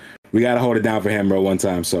 So we gotta hold it down for him, bro, one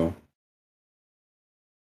time. So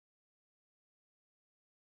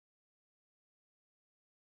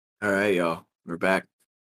all right, y'all. We're back.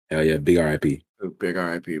 Hell yeah, big RIP. Big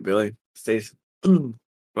RIP, Billy. Stays.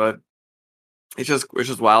 But it's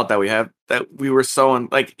just wild that we were so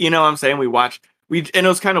like, you know what I'm saying? We watched and it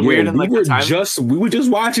was kind of weird in like we the were just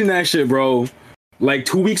watching that shit, bro. Like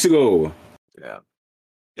 2 weeks ago. Yeah.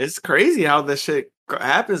 It's crazy how this shit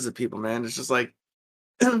happens to people, man. It's just like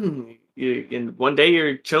one day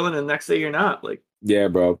you're chilling and the next day you're not. Like, yeah,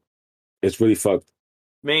 bro. It's really fucked.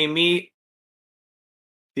 May meet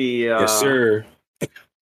the yes, sir.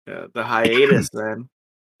 The hiatus, man.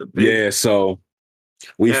 So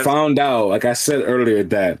we found out, like I said earlier,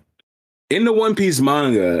 that in the One Piece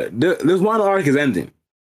manga, this one arc is ending.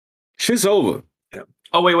 Shit's over. Yeah.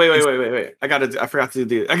 Oh wait! I forgot to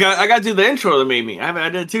do. I got to do the intro that made me. I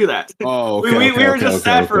didn't do that. Oh, okay, we were just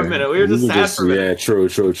sad for a minute. We were just sad for a minute. Yeah, true.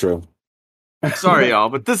 Sorry, y'all,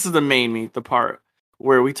 but this is the main meat, the part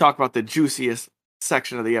where we talk about the juiciest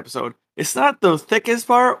section of the episode. It's not the thickest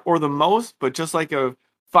part or the most, but just like a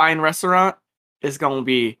fine restaurant, it's gonna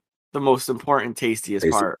be the most important, tastiest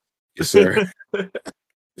part. Yes, sir.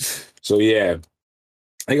 So yeah,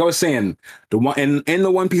 like I was saying, in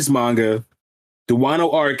the One Piece manga, the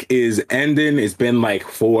Wano arc is ending. It's been like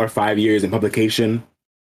 4 or 5 years in publication.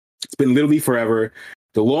 It's been literally forever.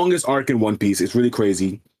 The longest arc in One Piece. It's really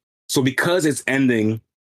crazy. So because it's ending,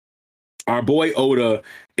 our boy Oda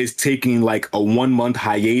is taking like a 1-month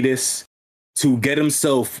hiatus to get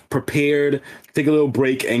himself prepared, take a little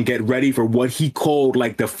break, and get ready for what he called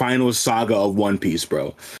like the final saga of One Piece,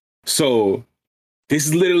 bro. So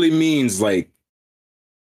this literally means like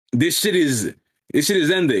this shit is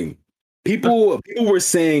ending. People were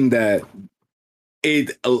saying that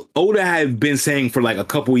Oda had been saying for like a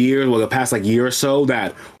couple years, well, the past like year or so,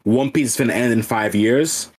 that One Piece is gonna end in 5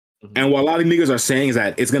 years. Mm-hmm. And what a lot of niggas are saying is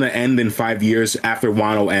that it's gonna end in 5 years after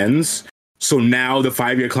Wano ends. So now the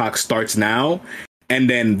 5-year clock starts now, and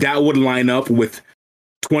then that would line up with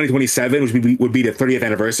 2027, which would be the 30th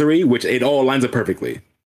anniversary, which it all lines up perfectly.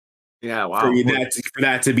 Yeah, wow. For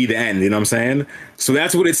that to be the end, you know what I'm saying? So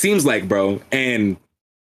that's what it seems like, bro. And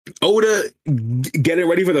Oda getting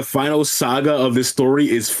ready for the final saga of this story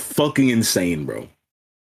is fucking insane, bro.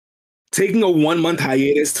 Taking a 1-month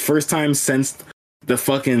hiatus, first time since the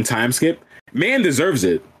fucking time skip, man deserves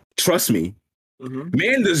it. Trust me. Mm-hmm.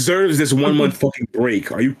 Man deserves this 1-month fucking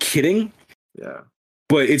break. Are you kidding? Yeah.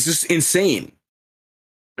 But it's just insane.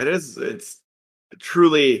 It is. It's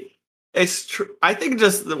truly. It's true. I think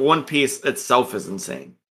just the One Piece itself is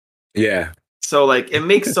insane. Yeah. So like, it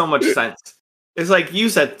makes so much sense. It's like you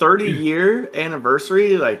said, 30-year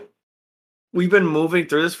anniversary. Like, we've been moving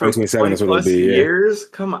through this for 20 plus years.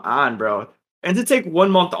 Come on, bro. And to take 1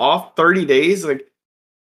 month off, 30 days, like,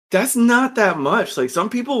 that's not that much. Like, some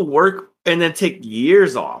people work and then take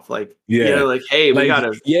years off. Like, yeah, you know, like, hey, we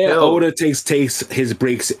gotta. Yeah, build. Oda takes his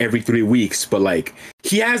breaks every 3 weeks, but like,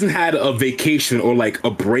 he hasn't had a vacation or like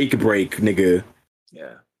a break, nigga.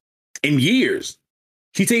 Yeah. In years.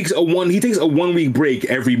 He takes a 1 week break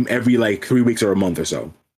every like 3 weeks or a month or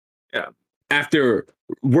so. Yeah. After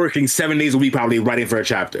working 7 days a week, probably writing for a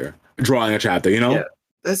chapter, drawing a chapter, you know? Yeah.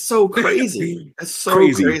 That's so crazy. That's so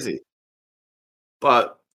crazy.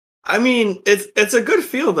 But I mean, it's a good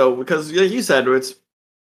feel though, because like you said, it's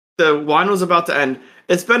the Wano's about to end.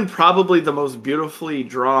 It's been probably the most beautifully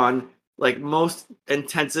drawn, like most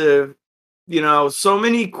intensive, you know, so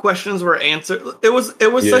many questions were answered. It was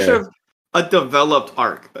such a developed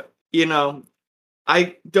arc, you know.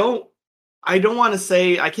 I don't want to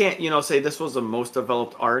say, I can't, you know, say this was the most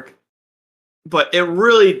developed arc, but it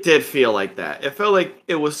really did feel like that. It felt like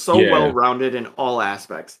it was so well-rounded in all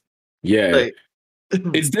aspects. Yeah. Like,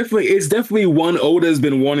 it's definitely one Oda's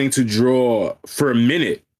been wanting to draw for a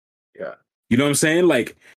minute. Yeah. You know what I'm saying?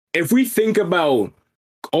 Like, if we think about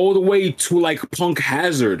all the way to like Punk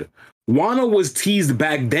Hazard, Wano was teased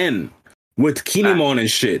back then. with Kinemon and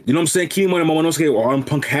shit. You know what I'm saying? Kinemon and Momonosuke are on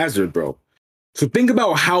Punk Hazard, bro. So think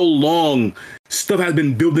about how long stuff has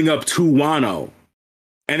been building up to Wano.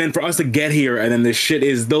 And then for us to get here, and then this shit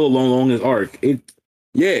is the longest arc.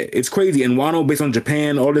 It's crazy. And Wano, based on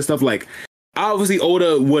Japan, all this stuff, like, obviously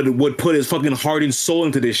Oda would put his fucking heart and soul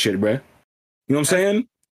into this shit, bro. You know what I'm saying?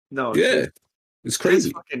 No. Yeah. It's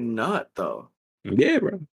crazy. That's fucking nut, though. Yeah,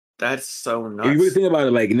 bro. That's so nuts. If you really think about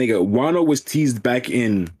it, like, nigga, Wano was teased back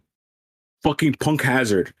in fucking Punk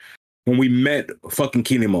Hazard when we met fucking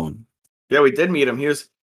Kinemon. Yeah, we did meet him. He was,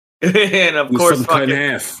 and of course, cut in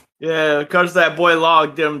half. Yeah, because that boy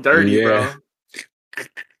Log did him dirty, bro.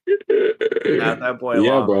 Not that boy Log.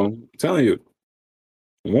 Yeah, bro. I'm telling you.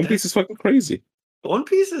 One Piece is fucking crazy. One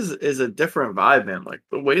Piece is a different vibe, man. Like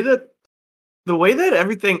the way that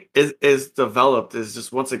everything is developed is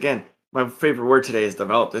just, once again, my favorite word today is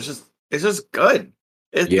developed. It's just good.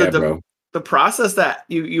 Bro. The process that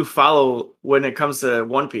you follow when it comes to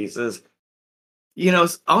One Piece is,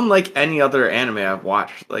 it's unlike any other anime I've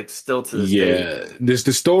watched, like, still to this day. The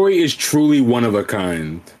story is truly one of a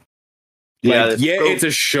kind. Like, it's a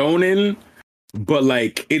shonen, but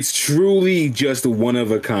like it's truly just one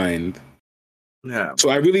of a kind. Yeah. So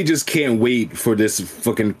I really just can't wait for this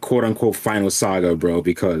fucking quote unquote final saga, bro,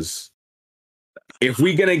 because if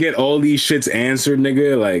we gonna get all these shits answered,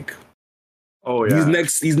 nigga, like, oh yeah,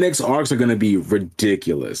 these next arcs are gonna be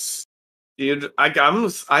ridiculous. Dude, I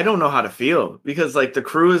don't know how to feel, because like the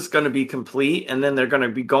crew is gonna be complete, and then they're gonna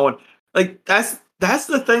be going, like, that's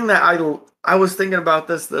the thing that I was thinking about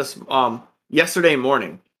this yesterday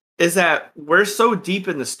morning, is that we're so deep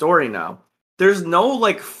in the story now. There's no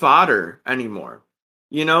like fodder anymore.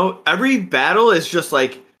 Every battle is just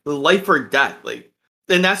like life or death. Like,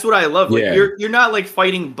 and that's what I love. Like, you're not like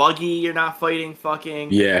fighting Buggy, you're not fighting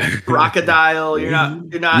fucking Crocodile, you're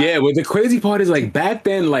not Yeah, but the crazy part is, like, back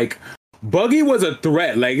then, like, Buggy was a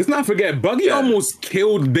threat. Like, let's not forget, Buggy almost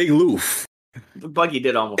killed Big Loof. Buggy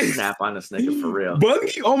did almost snap on this nigga, for real.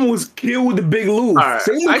 Buggy almost killed Big Loof. Right.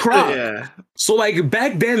 Same with Croc. So, like,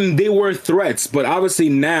 back then, they were threats, but obviously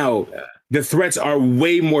now the threats are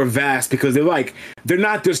way more vast, because they're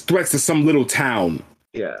not just threats to some little town.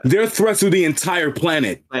 Yeah. They're threats to the entire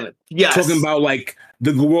planet. Yes. Talking about, like,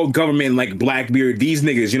 the world government, like Blackbeard, these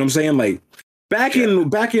niggas, you know what I'm saying? Like, back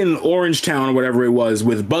in Orange Town or whatever it was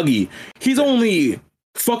with Buggy, he's only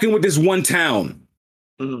fucking with this one town.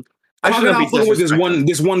 Mm-hmm. I should not fucking with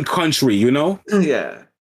this one country, you know? Yeah.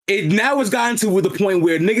 Now it's gotten to the point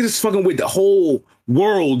where niggas is fucking with the whole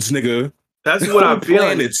worlds, nigga. That's what I'm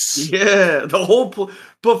feeling. Yeah, the whole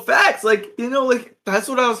but facts, like, like, that's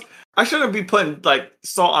what I shouldn't be putting like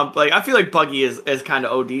salt on, like, I feel like Buggy is kind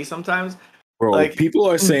of OD sometimes. Bro, like, people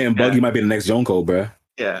are saying Buggy might be the next Jonko, bro.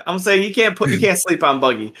 Yeah, I'm saying you can't sleep on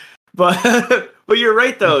Buggy. But but you're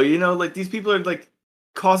right though, like, these people are like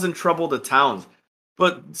causing trouble to towns.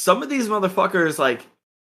 But some of these motherfuckers like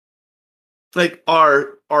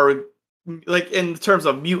are like, in terms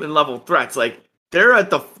of mutant level threats, like, they're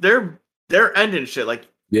ending shit. Like,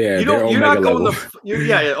 you're not going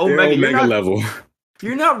Omega level.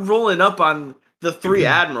 You're not rolling up on the three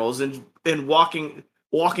admirals and walking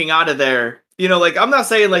out of there. Like, I'm not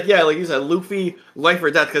saying like you said, Luffy, life or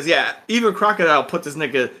death, because even Crocodile put this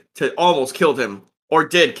nigga to almost killed him, or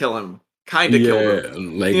did kill him. Kind of killed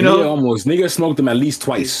him. Like, nigga smoked him at least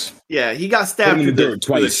twice. Yeah, he got stabbed in the dirt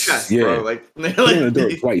twice. Chest, yeah, bro. Like, in the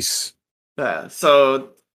dirt twice. Yeah,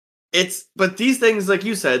 so but these things, like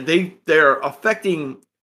you said, they're affecting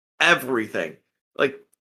everything. Like,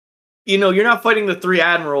 you're not fighting the three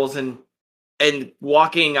admirals and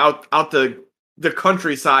walking out the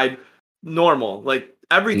countryside normal. Like,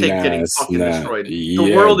 everything's getting fucking destroyed.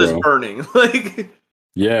 The world is burning. Like,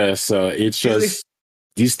 yeah, so it's just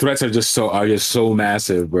these threats are just so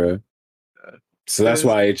massive, bro. So that's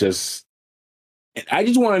why I just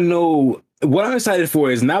want to know. What I'm excited for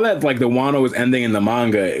is, now that like the Wano is ending in the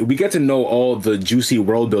manga, we get to know all the juicy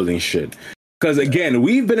world building shit. Because again,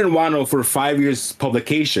 we've been in Wano for 5 years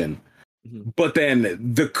publication, but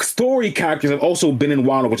then the story characters have also been in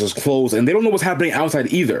Wano, which is closed, and they don't know what's happening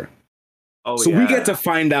outside either. We get to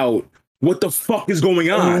find out what the fuck is going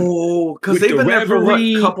on. Oh, because they've been there for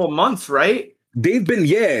a couple months, right? They've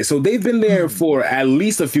been so they've been there for at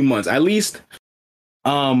least a few months. At least,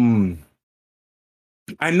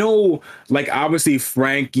 I know, like, obviously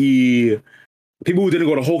Frankie, people who didn't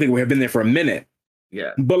go to Whole Cake have been there for a minute.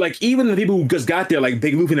 Yeah. But like, even the people who just got there, like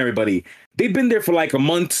Big Luffy and everybody, they've been there for like a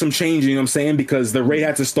month, some change, you know what I'm saying? Because the raid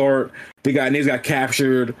had to start, niggas got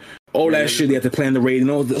captured, all that shit, they had to plan the raid,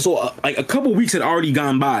 so like a couple weeks had already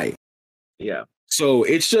gone by. Yeah. So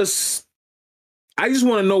it's just, I just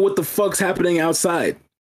want to know what the fuck's happening outside.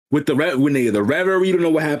 with the Reverie, we don't know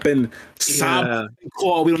what happened. Yeah.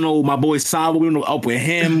 Sabo, we don't know my boy Sabo. We don't know up with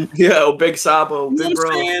him. Yeah, big Sabo, You know big what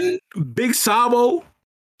I'm bro. saying? Big Sabo.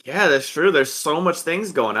 Yeah, that's true. There's so much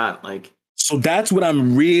things going on. Like, so that's what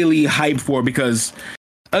I'm really hyped for because,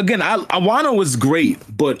 again, Wano was great,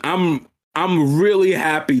 but I'm really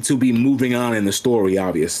happy to be moving on in the story.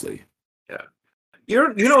 Obviously, yeah.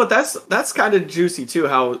 You know what? That's kind of juicy too.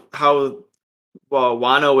 How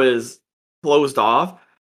Wano is closed off.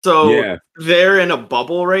 So yeah, they're in a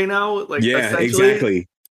bubble right now. Like, yeah, exactly,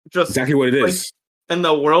 just exactly what it is. Like, and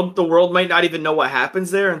the world might not even know what happens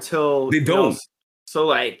there until they don't. So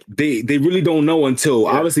like they really don't know until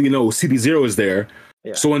obviously we know CP0 is there.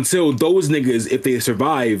 Yeah. So until those niggas, if they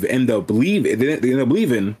survive, they end up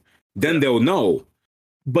leaving, then they'll know.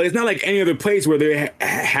 But it's not like any other place where they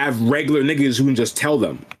have regular niggas who can just tell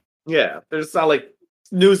them. Yeah, it's not like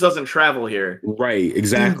news doesn't travel here. Right,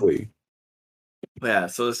 exactly. Yeah,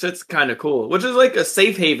 so this shit's kind of cool, which is like a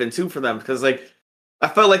safe haven too for them because like I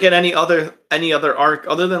felt like in any other arc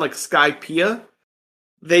other than like Skypiea,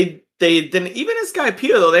 they didn't, even in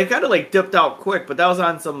Skypiea though, they kind of like dipped out quick, but that was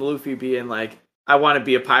on some Luffy being like, I want to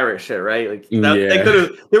be a pirate shit, right? Like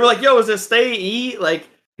that, they were like, yo, is this stay, eat, like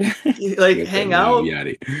hang out?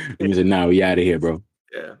 We said, nah, we out of here, bro.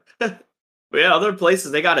 Yeah. But yeah, other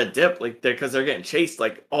places they got to dip like because they're getting chased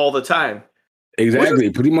like all the time. Exactly,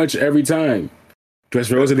 pretty much every time.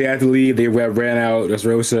 Dressrosa, they had to leave, they ran out,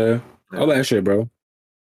 Dressrosa, all that shit, bro.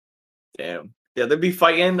 Damn. Yeah, they'd be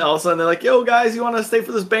fighting. All of a sudden, they're like, "Yo, guys, you want to stay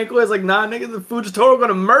for this banquet?" It's like, "Nah, nigga, the Fujitora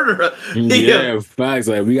gonna murder her." Yeah, facts.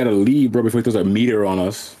 Like, we gotta leave, bro, before he throws a meteor on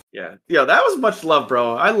us. Yeah, that was much love,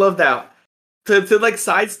 bro. I love that. To like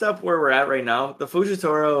sidestep where we're at right now, the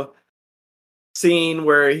Fujitora scene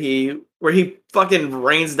where he fucking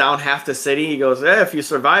rains down half the city. He goes, if you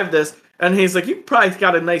survive this," and he's like, "You probably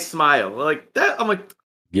got a nice smile." Like that, I'm like.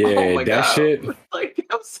 Yeah, oh that God. Shit. Like,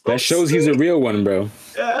 that shows he's a real one, bro.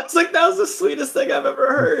 Yeah, it's like that was the sweetest thing I've ever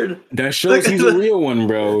heard. That shows he's a real one,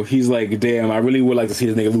 bro. He's like, damn, I really would like to see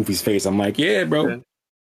this nigga Luffy's face. I'm like, yeah, bro. Yeah.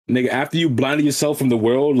 Nigga, after you blinded yourself from the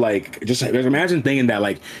world, like, just imagine thinking that,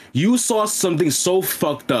 like, you saw something so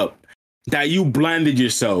fucked up that you blinded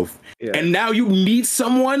yourself, and now you meet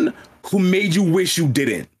someone who made you wish you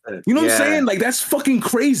didn't. You know what I'm saying? Like, that's fucking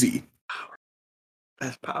crazy.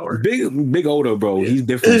 That's power. Big Oda, bro. He's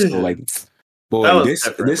different. So like, boy,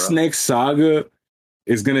 this next saga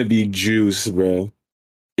is gonna be juice, bro.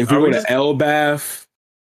 If we go to Elbaf,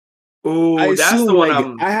 that's the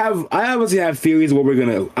one. I obviously have theories what we're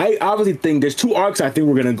gonna. I obviously think there's two arcs I think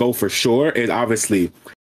we're gonna go for sure. Is obviously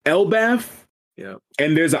Elbaf. Yeah.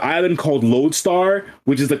 And there's an island called Lodestar,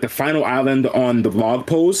 which is like the final island on the blog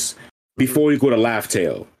post before you go to Laugh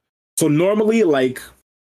Tale. So normally, like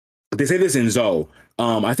they say this in Zou.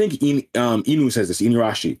 I think Inu says this,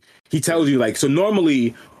 Inurashi. He tells you, like, so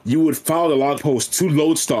normally you would follow the log post to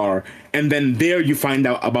Lodestar, and then there you find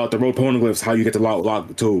out about the road poneglyphs, how you get to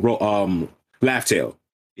Laugh Tale.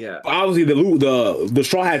 Yeah. But obviously, the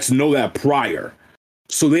Straw Hats know that prior,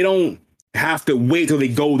 so they don't have to wait till they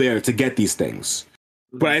go there to get these things.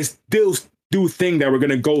 Mm-hmm. But I still do think that we're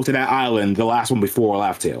gonna go to that island, the last one before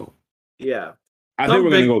Laugh Tale. Yeah. I think we're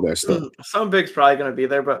gonna go there still. Some big's probably gonna be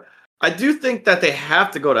there, but I do think that they have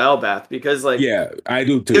to go to Elbaf because, like, yeah, I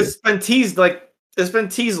do too. It's been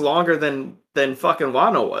teased longer than fucking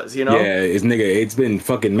Wano was, you know? Yeah, it's been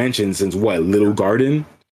fucking mentioned since what, Little Garden?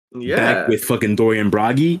 Yeah, back with fucking Dorian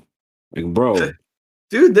Bragi, like, bro,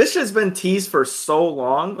 dude, this shit's been teased for so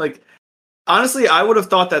long. Like, honestly, I would have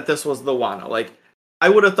thought that this was the Wano. Like, I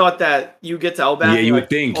would have thought that you get to Elbaf. Yeah, you would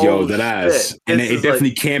think, yo, that ass, and it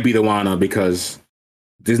definitely can't be the Wano because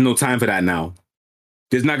there's no time for that now.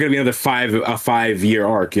 There's not going to be another 5-year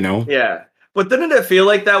arc, you know? Yeah. But didn't it feel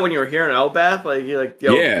like that when you were here in Elbaf? Like, you're like,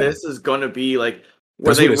 yo, this is going to be like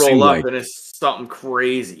where they roll up and it's something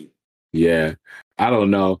crazy. Yeah. I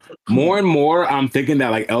don't know. More and more, I'm thinking that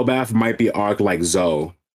like Elbaf might be arc like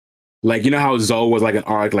Zou. Like, you know how Zou was like an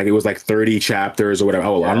arc, like it was like 30 chapters or whatever.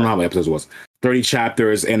 Oh, I don't know how many episodes it was. 30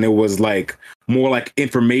 chapters, and it was like more like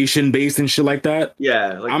information based and shit like that.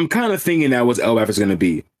 Yeah. Like, I'm kind of thinking that was Elbaf is going to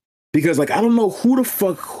be. Because, like, I don't know who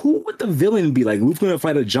would the villain be? Like, Luffy gonna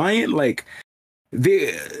fight a giant? Like,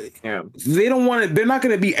 they don't want to. They're not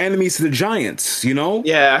gonna be enemies to the giants, you know?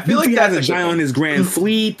 Yeah, I feel Luffy like that's has a giant on his Grand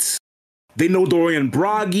Fleet. They know Dorian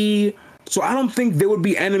Bragi, so I don't think they would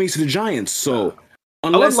be enemies to the giants. So,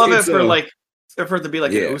 unless I would love it for it to be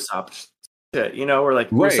like an Usopp shit, you know, where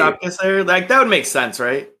like Usopp gets there. Like that would make sense,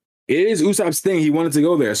 right? It is Usopp's thing. He wanted to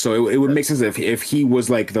go there, so it would make sense if he was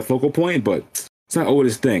like the focal point, but it's not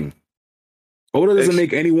Oda's thing. Oda doesn't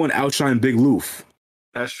make anyone outshine Big Luffy.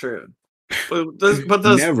 That's true.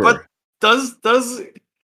 Never. Does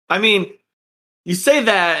I mean, you say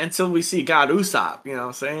that until we see God Usopp, you know what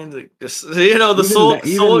I'm saying? Like, just, you know, the soul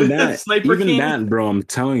Sniper even King. that, bro, I'm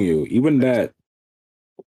telling you, even that.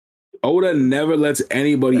 Oda never lets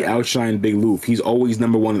anybody outshine Big Luffy. He's always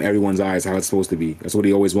number one in everyone's eyes, how it's supposed to be. That's what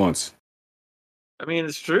he always wants. I mean,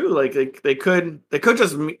 it's true. Like they could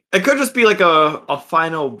just be like a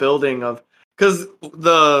final building of, because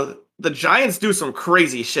the Giants do some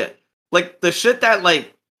crazy shit. Like the shit that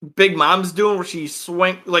like Big Mom's doing, where she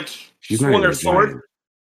swung her sword,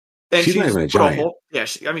 and she's not even a giant.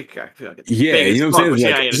 I mean, I feel like yeah, you know what I'm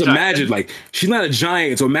saying? Like, just imagine, like, she's not a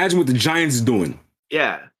giant, so imagine what the Giants is doing.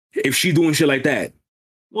 Yeah, if she's doing shit like that.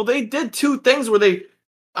 Well, they did two things where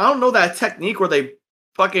I don't know that technique where they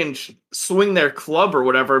fucking swing their club or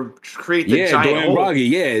whatever, create the giant hole.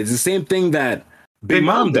 Roggy, it's the same thing that Big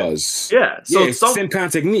Mom does. Yeah, so it's the same kind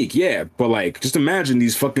of technique. Yeah, but like, just imagine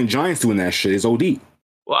these fucking Giants doing that shit. It's OD.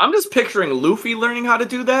 Well, I'm just picturing Luffy learning how to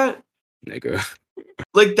do that, nigga.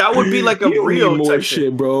 Like that would be like a Rio more type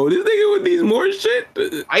shit, bro. This nigga would need more shit.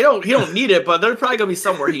 He don't need it, but there's probably gonna be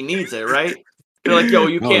somewhere he needs it, right? They're like, yo,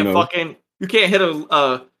 you can't hit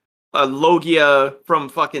a Logia from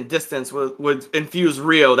fucking distance with infuse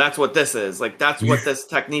Rio. That's what this is. Like that's what this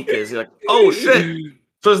technique is. You're like, oh shit.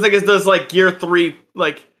 So this nigga does like Gear 3,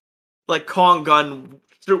 like Kong gun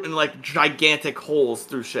shooting like gigantic holes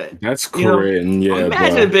through shit. That's correct. Yeah.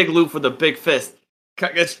 Imagine Big Luke with a big fist.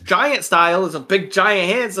 It's giant style. It's a big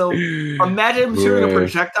giant hand. So imagine him shooting a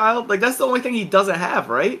projectile. Like that's the only thing he doesn't have,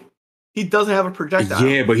 right? He doesn't have a projectile.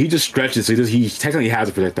 Yeah, but he just stretches. So he technically has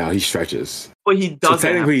a projectile. He stretches. But he doesn't. So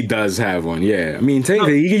technically, he does have one. Yeah, I mean,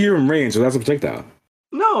 technically, he can give him range, so that's a projectile.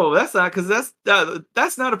 No, that's not, because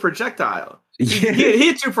that's not a projectile. Yeah. He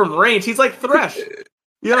hits you from range. He's like Thresh. You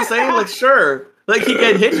know what I'm saying? Like, sure, like he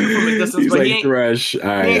can hit you from a distance, but like he ain't Thresh. All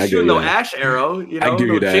right, he ain't shooting no Ash arrow. You know,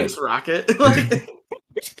 no Jinx rocket.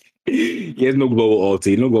 He has no global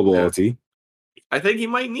ulti. No global ulti. I think he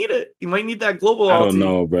might need it. He might need that global ulti. I don't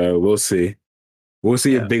know, bro. We'll see. We'll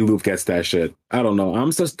see if Big Luke gets that shit. I don't know.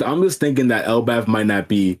 I'm just thinking that Elbaf might not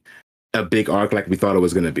be a big arc like we thought it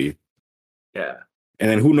was gonna be. Yeah. And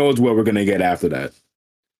then who knows what we're gonna get after that.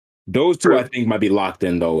 Those two I think might be locked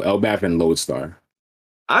in though, Elbaf and Lodestar.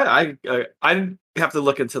 I have to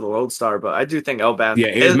look into the Lodestar, but I do think Elbaf. Yeah,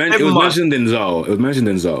 it was mentioned in Zoe. It was mentioned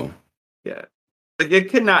in Zoe. Yeah. Like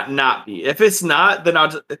it could not be. If it's not, then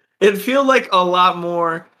it'd feel like a lot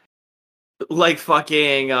more like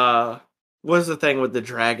fucking what's the thing with the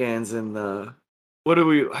dragons and the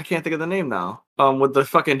I can't think of the name now. With the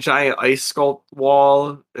fucking giant ice sculpt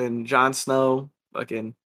wall and Jon Snow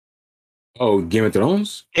fucking. Oh, Game of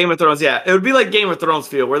Thrones? Game of Thrones, yeah. It would be like Game of Thrones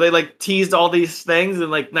feel, where they like teased all these things, and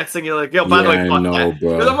like next thing you're like, yo, by the way, fuck that.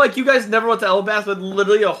 Because I'm like, you guys never went to Elbaf, with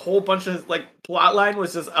literally a whole bunch of like plot line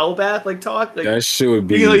was just Elbaf like talk. Like, that shit would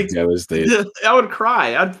be like, devastating. I would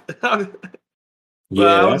cry.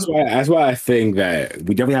 Yeah, that's why I think that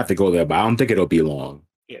we definitely have to go there, but I don't think it'll be long.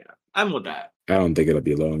 Yeah, I'm with that. I don't think it'll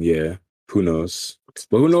be long. Yeah, who knows?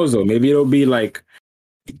 But who knows though? Maybe it'll be like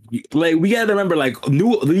we gotta remember, like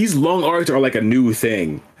these long arcs are like a new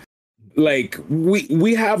thing. Like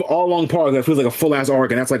we have all long parts that feels like a full ass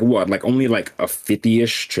arc, and that's like what, like only like a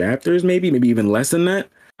 50-ish chapters, maybe even less than that.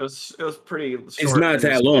 It was pretty short. It's not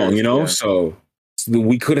that long, you know. Yeah. So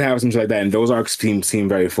we could have something like that, and those arcs seem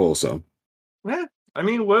very full. So yeah. I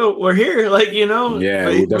mean, we're here, like, you know. Yeah,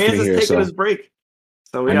 we're definitely here. Taking his break,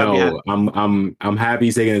 so we know. I'm happy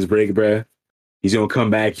he's taking his break, bro. He's gonna come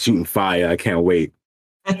back shooting fire. I can't wait.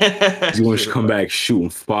 He's gonna come back shooting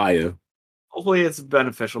fire. Hopefully, it's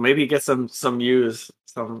beneficial. Maybe he gets some use,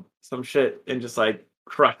 some shit, and just like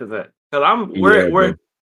crushes it. Because we're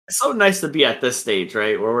it's so nice to be at this stage,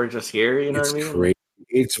 right, where we're just here. You know what I mean? Crazy.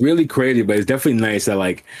 It's really crazy, but it's definitely nice that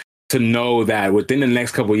like to know that within the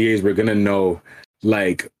next couple of years we're gonna know.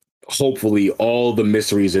 Like, hopefully, all the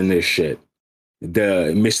mysteries in this shit.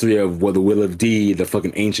 The mystery of the Will of D, the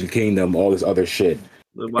fucking Ancient Kingdom, all this other shit.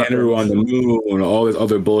 Enter on the moon, all this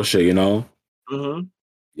other bullshit, you know? Mm-hmm.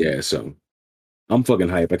 Yeah, so I'm fucking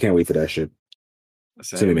hype. I can't wait for that shit.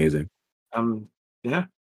 It's gonna be amazing. Yeah.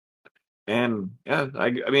 And, yeah,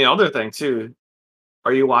 I mean, other thing, too.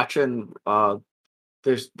 Are you watching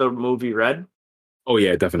there's the movie Red? Oh,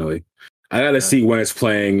 yeah, definitely. I gotta see when it's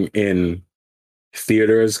playing in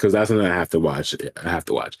theaters, because that's something I have to watch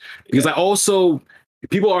because I also,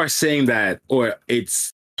 people are saying that, or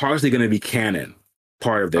it's partially going to be canon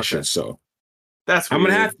part of this shit, so that's I'm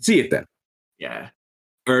gonna have to see it then. Yeah,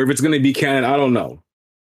 or if it's going to be canon, I don't know,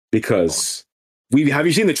 because have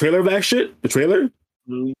you seen the trailer of that shit? The trailer?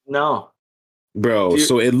 No, bro.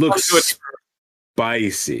 So it looks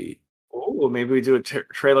spicy. Ooh, maybe we do a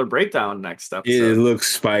trailer breakdown next episode. It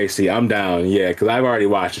looks spicy. I'm down. Yeah, because I've already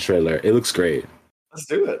watched the trailer. It looks great. Let's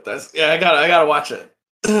do it. I gotta watch it.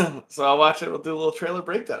 So I'll watch it. We'll do a little trailer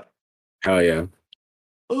breakdown. Hell yeah.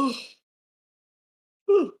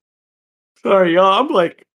 Sorry, y'all. I'm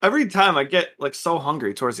like every time I get like so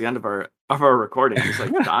hungry towards the end of our recording, it's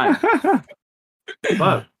like dying.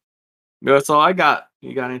 But that's all I got.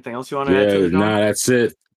 You got anything else you want to add to it? Nah, that's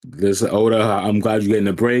it. This Oda. I'm glad you're getting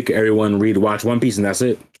a break. Everyone watch One Piece, and that's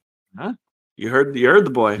it. Huh? You heard the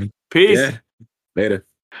boy. Peace. Yeah. Later.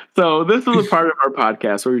 So this is a part of our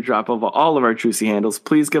podcast where we drop over all of our juicy handles.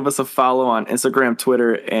 Please give us a follow on Instagram,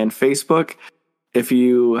 Twitter, and Facebook. If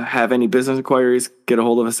you have any business inquiries, get a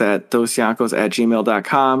hold of us at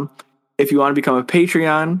dosyankos@gmail.com. If you want to become a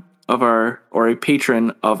Patreon or a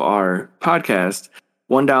patron of our podcast,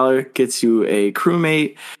 $1 gets you a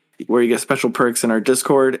crewmate where you get special perks in our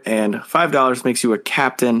Discord, and $5 makes you a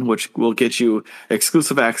captain, which will get you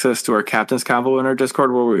exclusive access to our captain's convo in our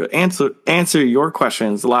Discord, where we answer your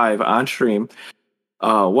questions live on stream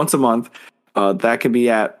once a month. That can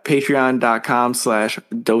be at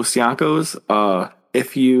patreon.com/dosyankos.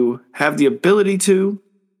 If you have the ability to,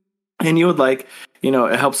 and you would like,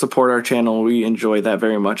 it helps support our channel. We enjoy that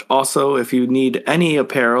very much. Also, if you need any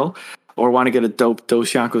apparel or want to get a dope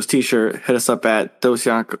Dos Yankos t-shirt, hit us up at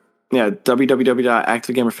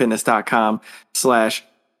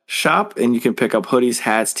www.activegamerfitness.com/shop, and you can pick up hoodies,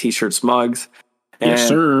 hats, t-shirts, mugs. And yes,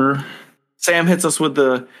 sir. Sam hits us with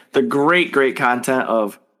the great content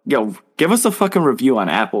of, give us a fucking review on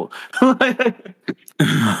Apple.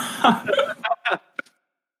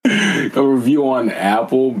 A review on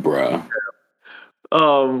Apple, bruh.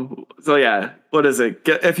 So yeah, what is it?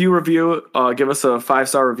 If you review, give us a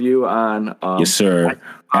 5-star review on yes, sir.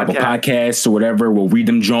 Apple Podcasts or whatever. We'll read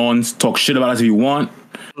them, Jones. Talk shit about us if you want.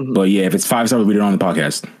 Mm-hmm. But yeah, if it's 5 stars, we'll read it on the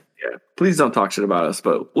podcast. Yeah, please don't talk shit about us,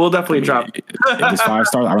 but we'll definitely drop. If it's 5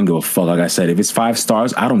 stars, I don't give a fuck. Like I said, if it's 5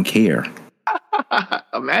 stars, I don't care.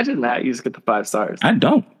 Imagine that. You just get the 5 stars. I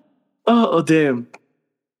don't. Oh damn.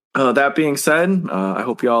 That being said, I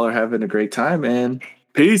hope y'all are having a great time, and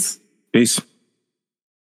peace. Peace.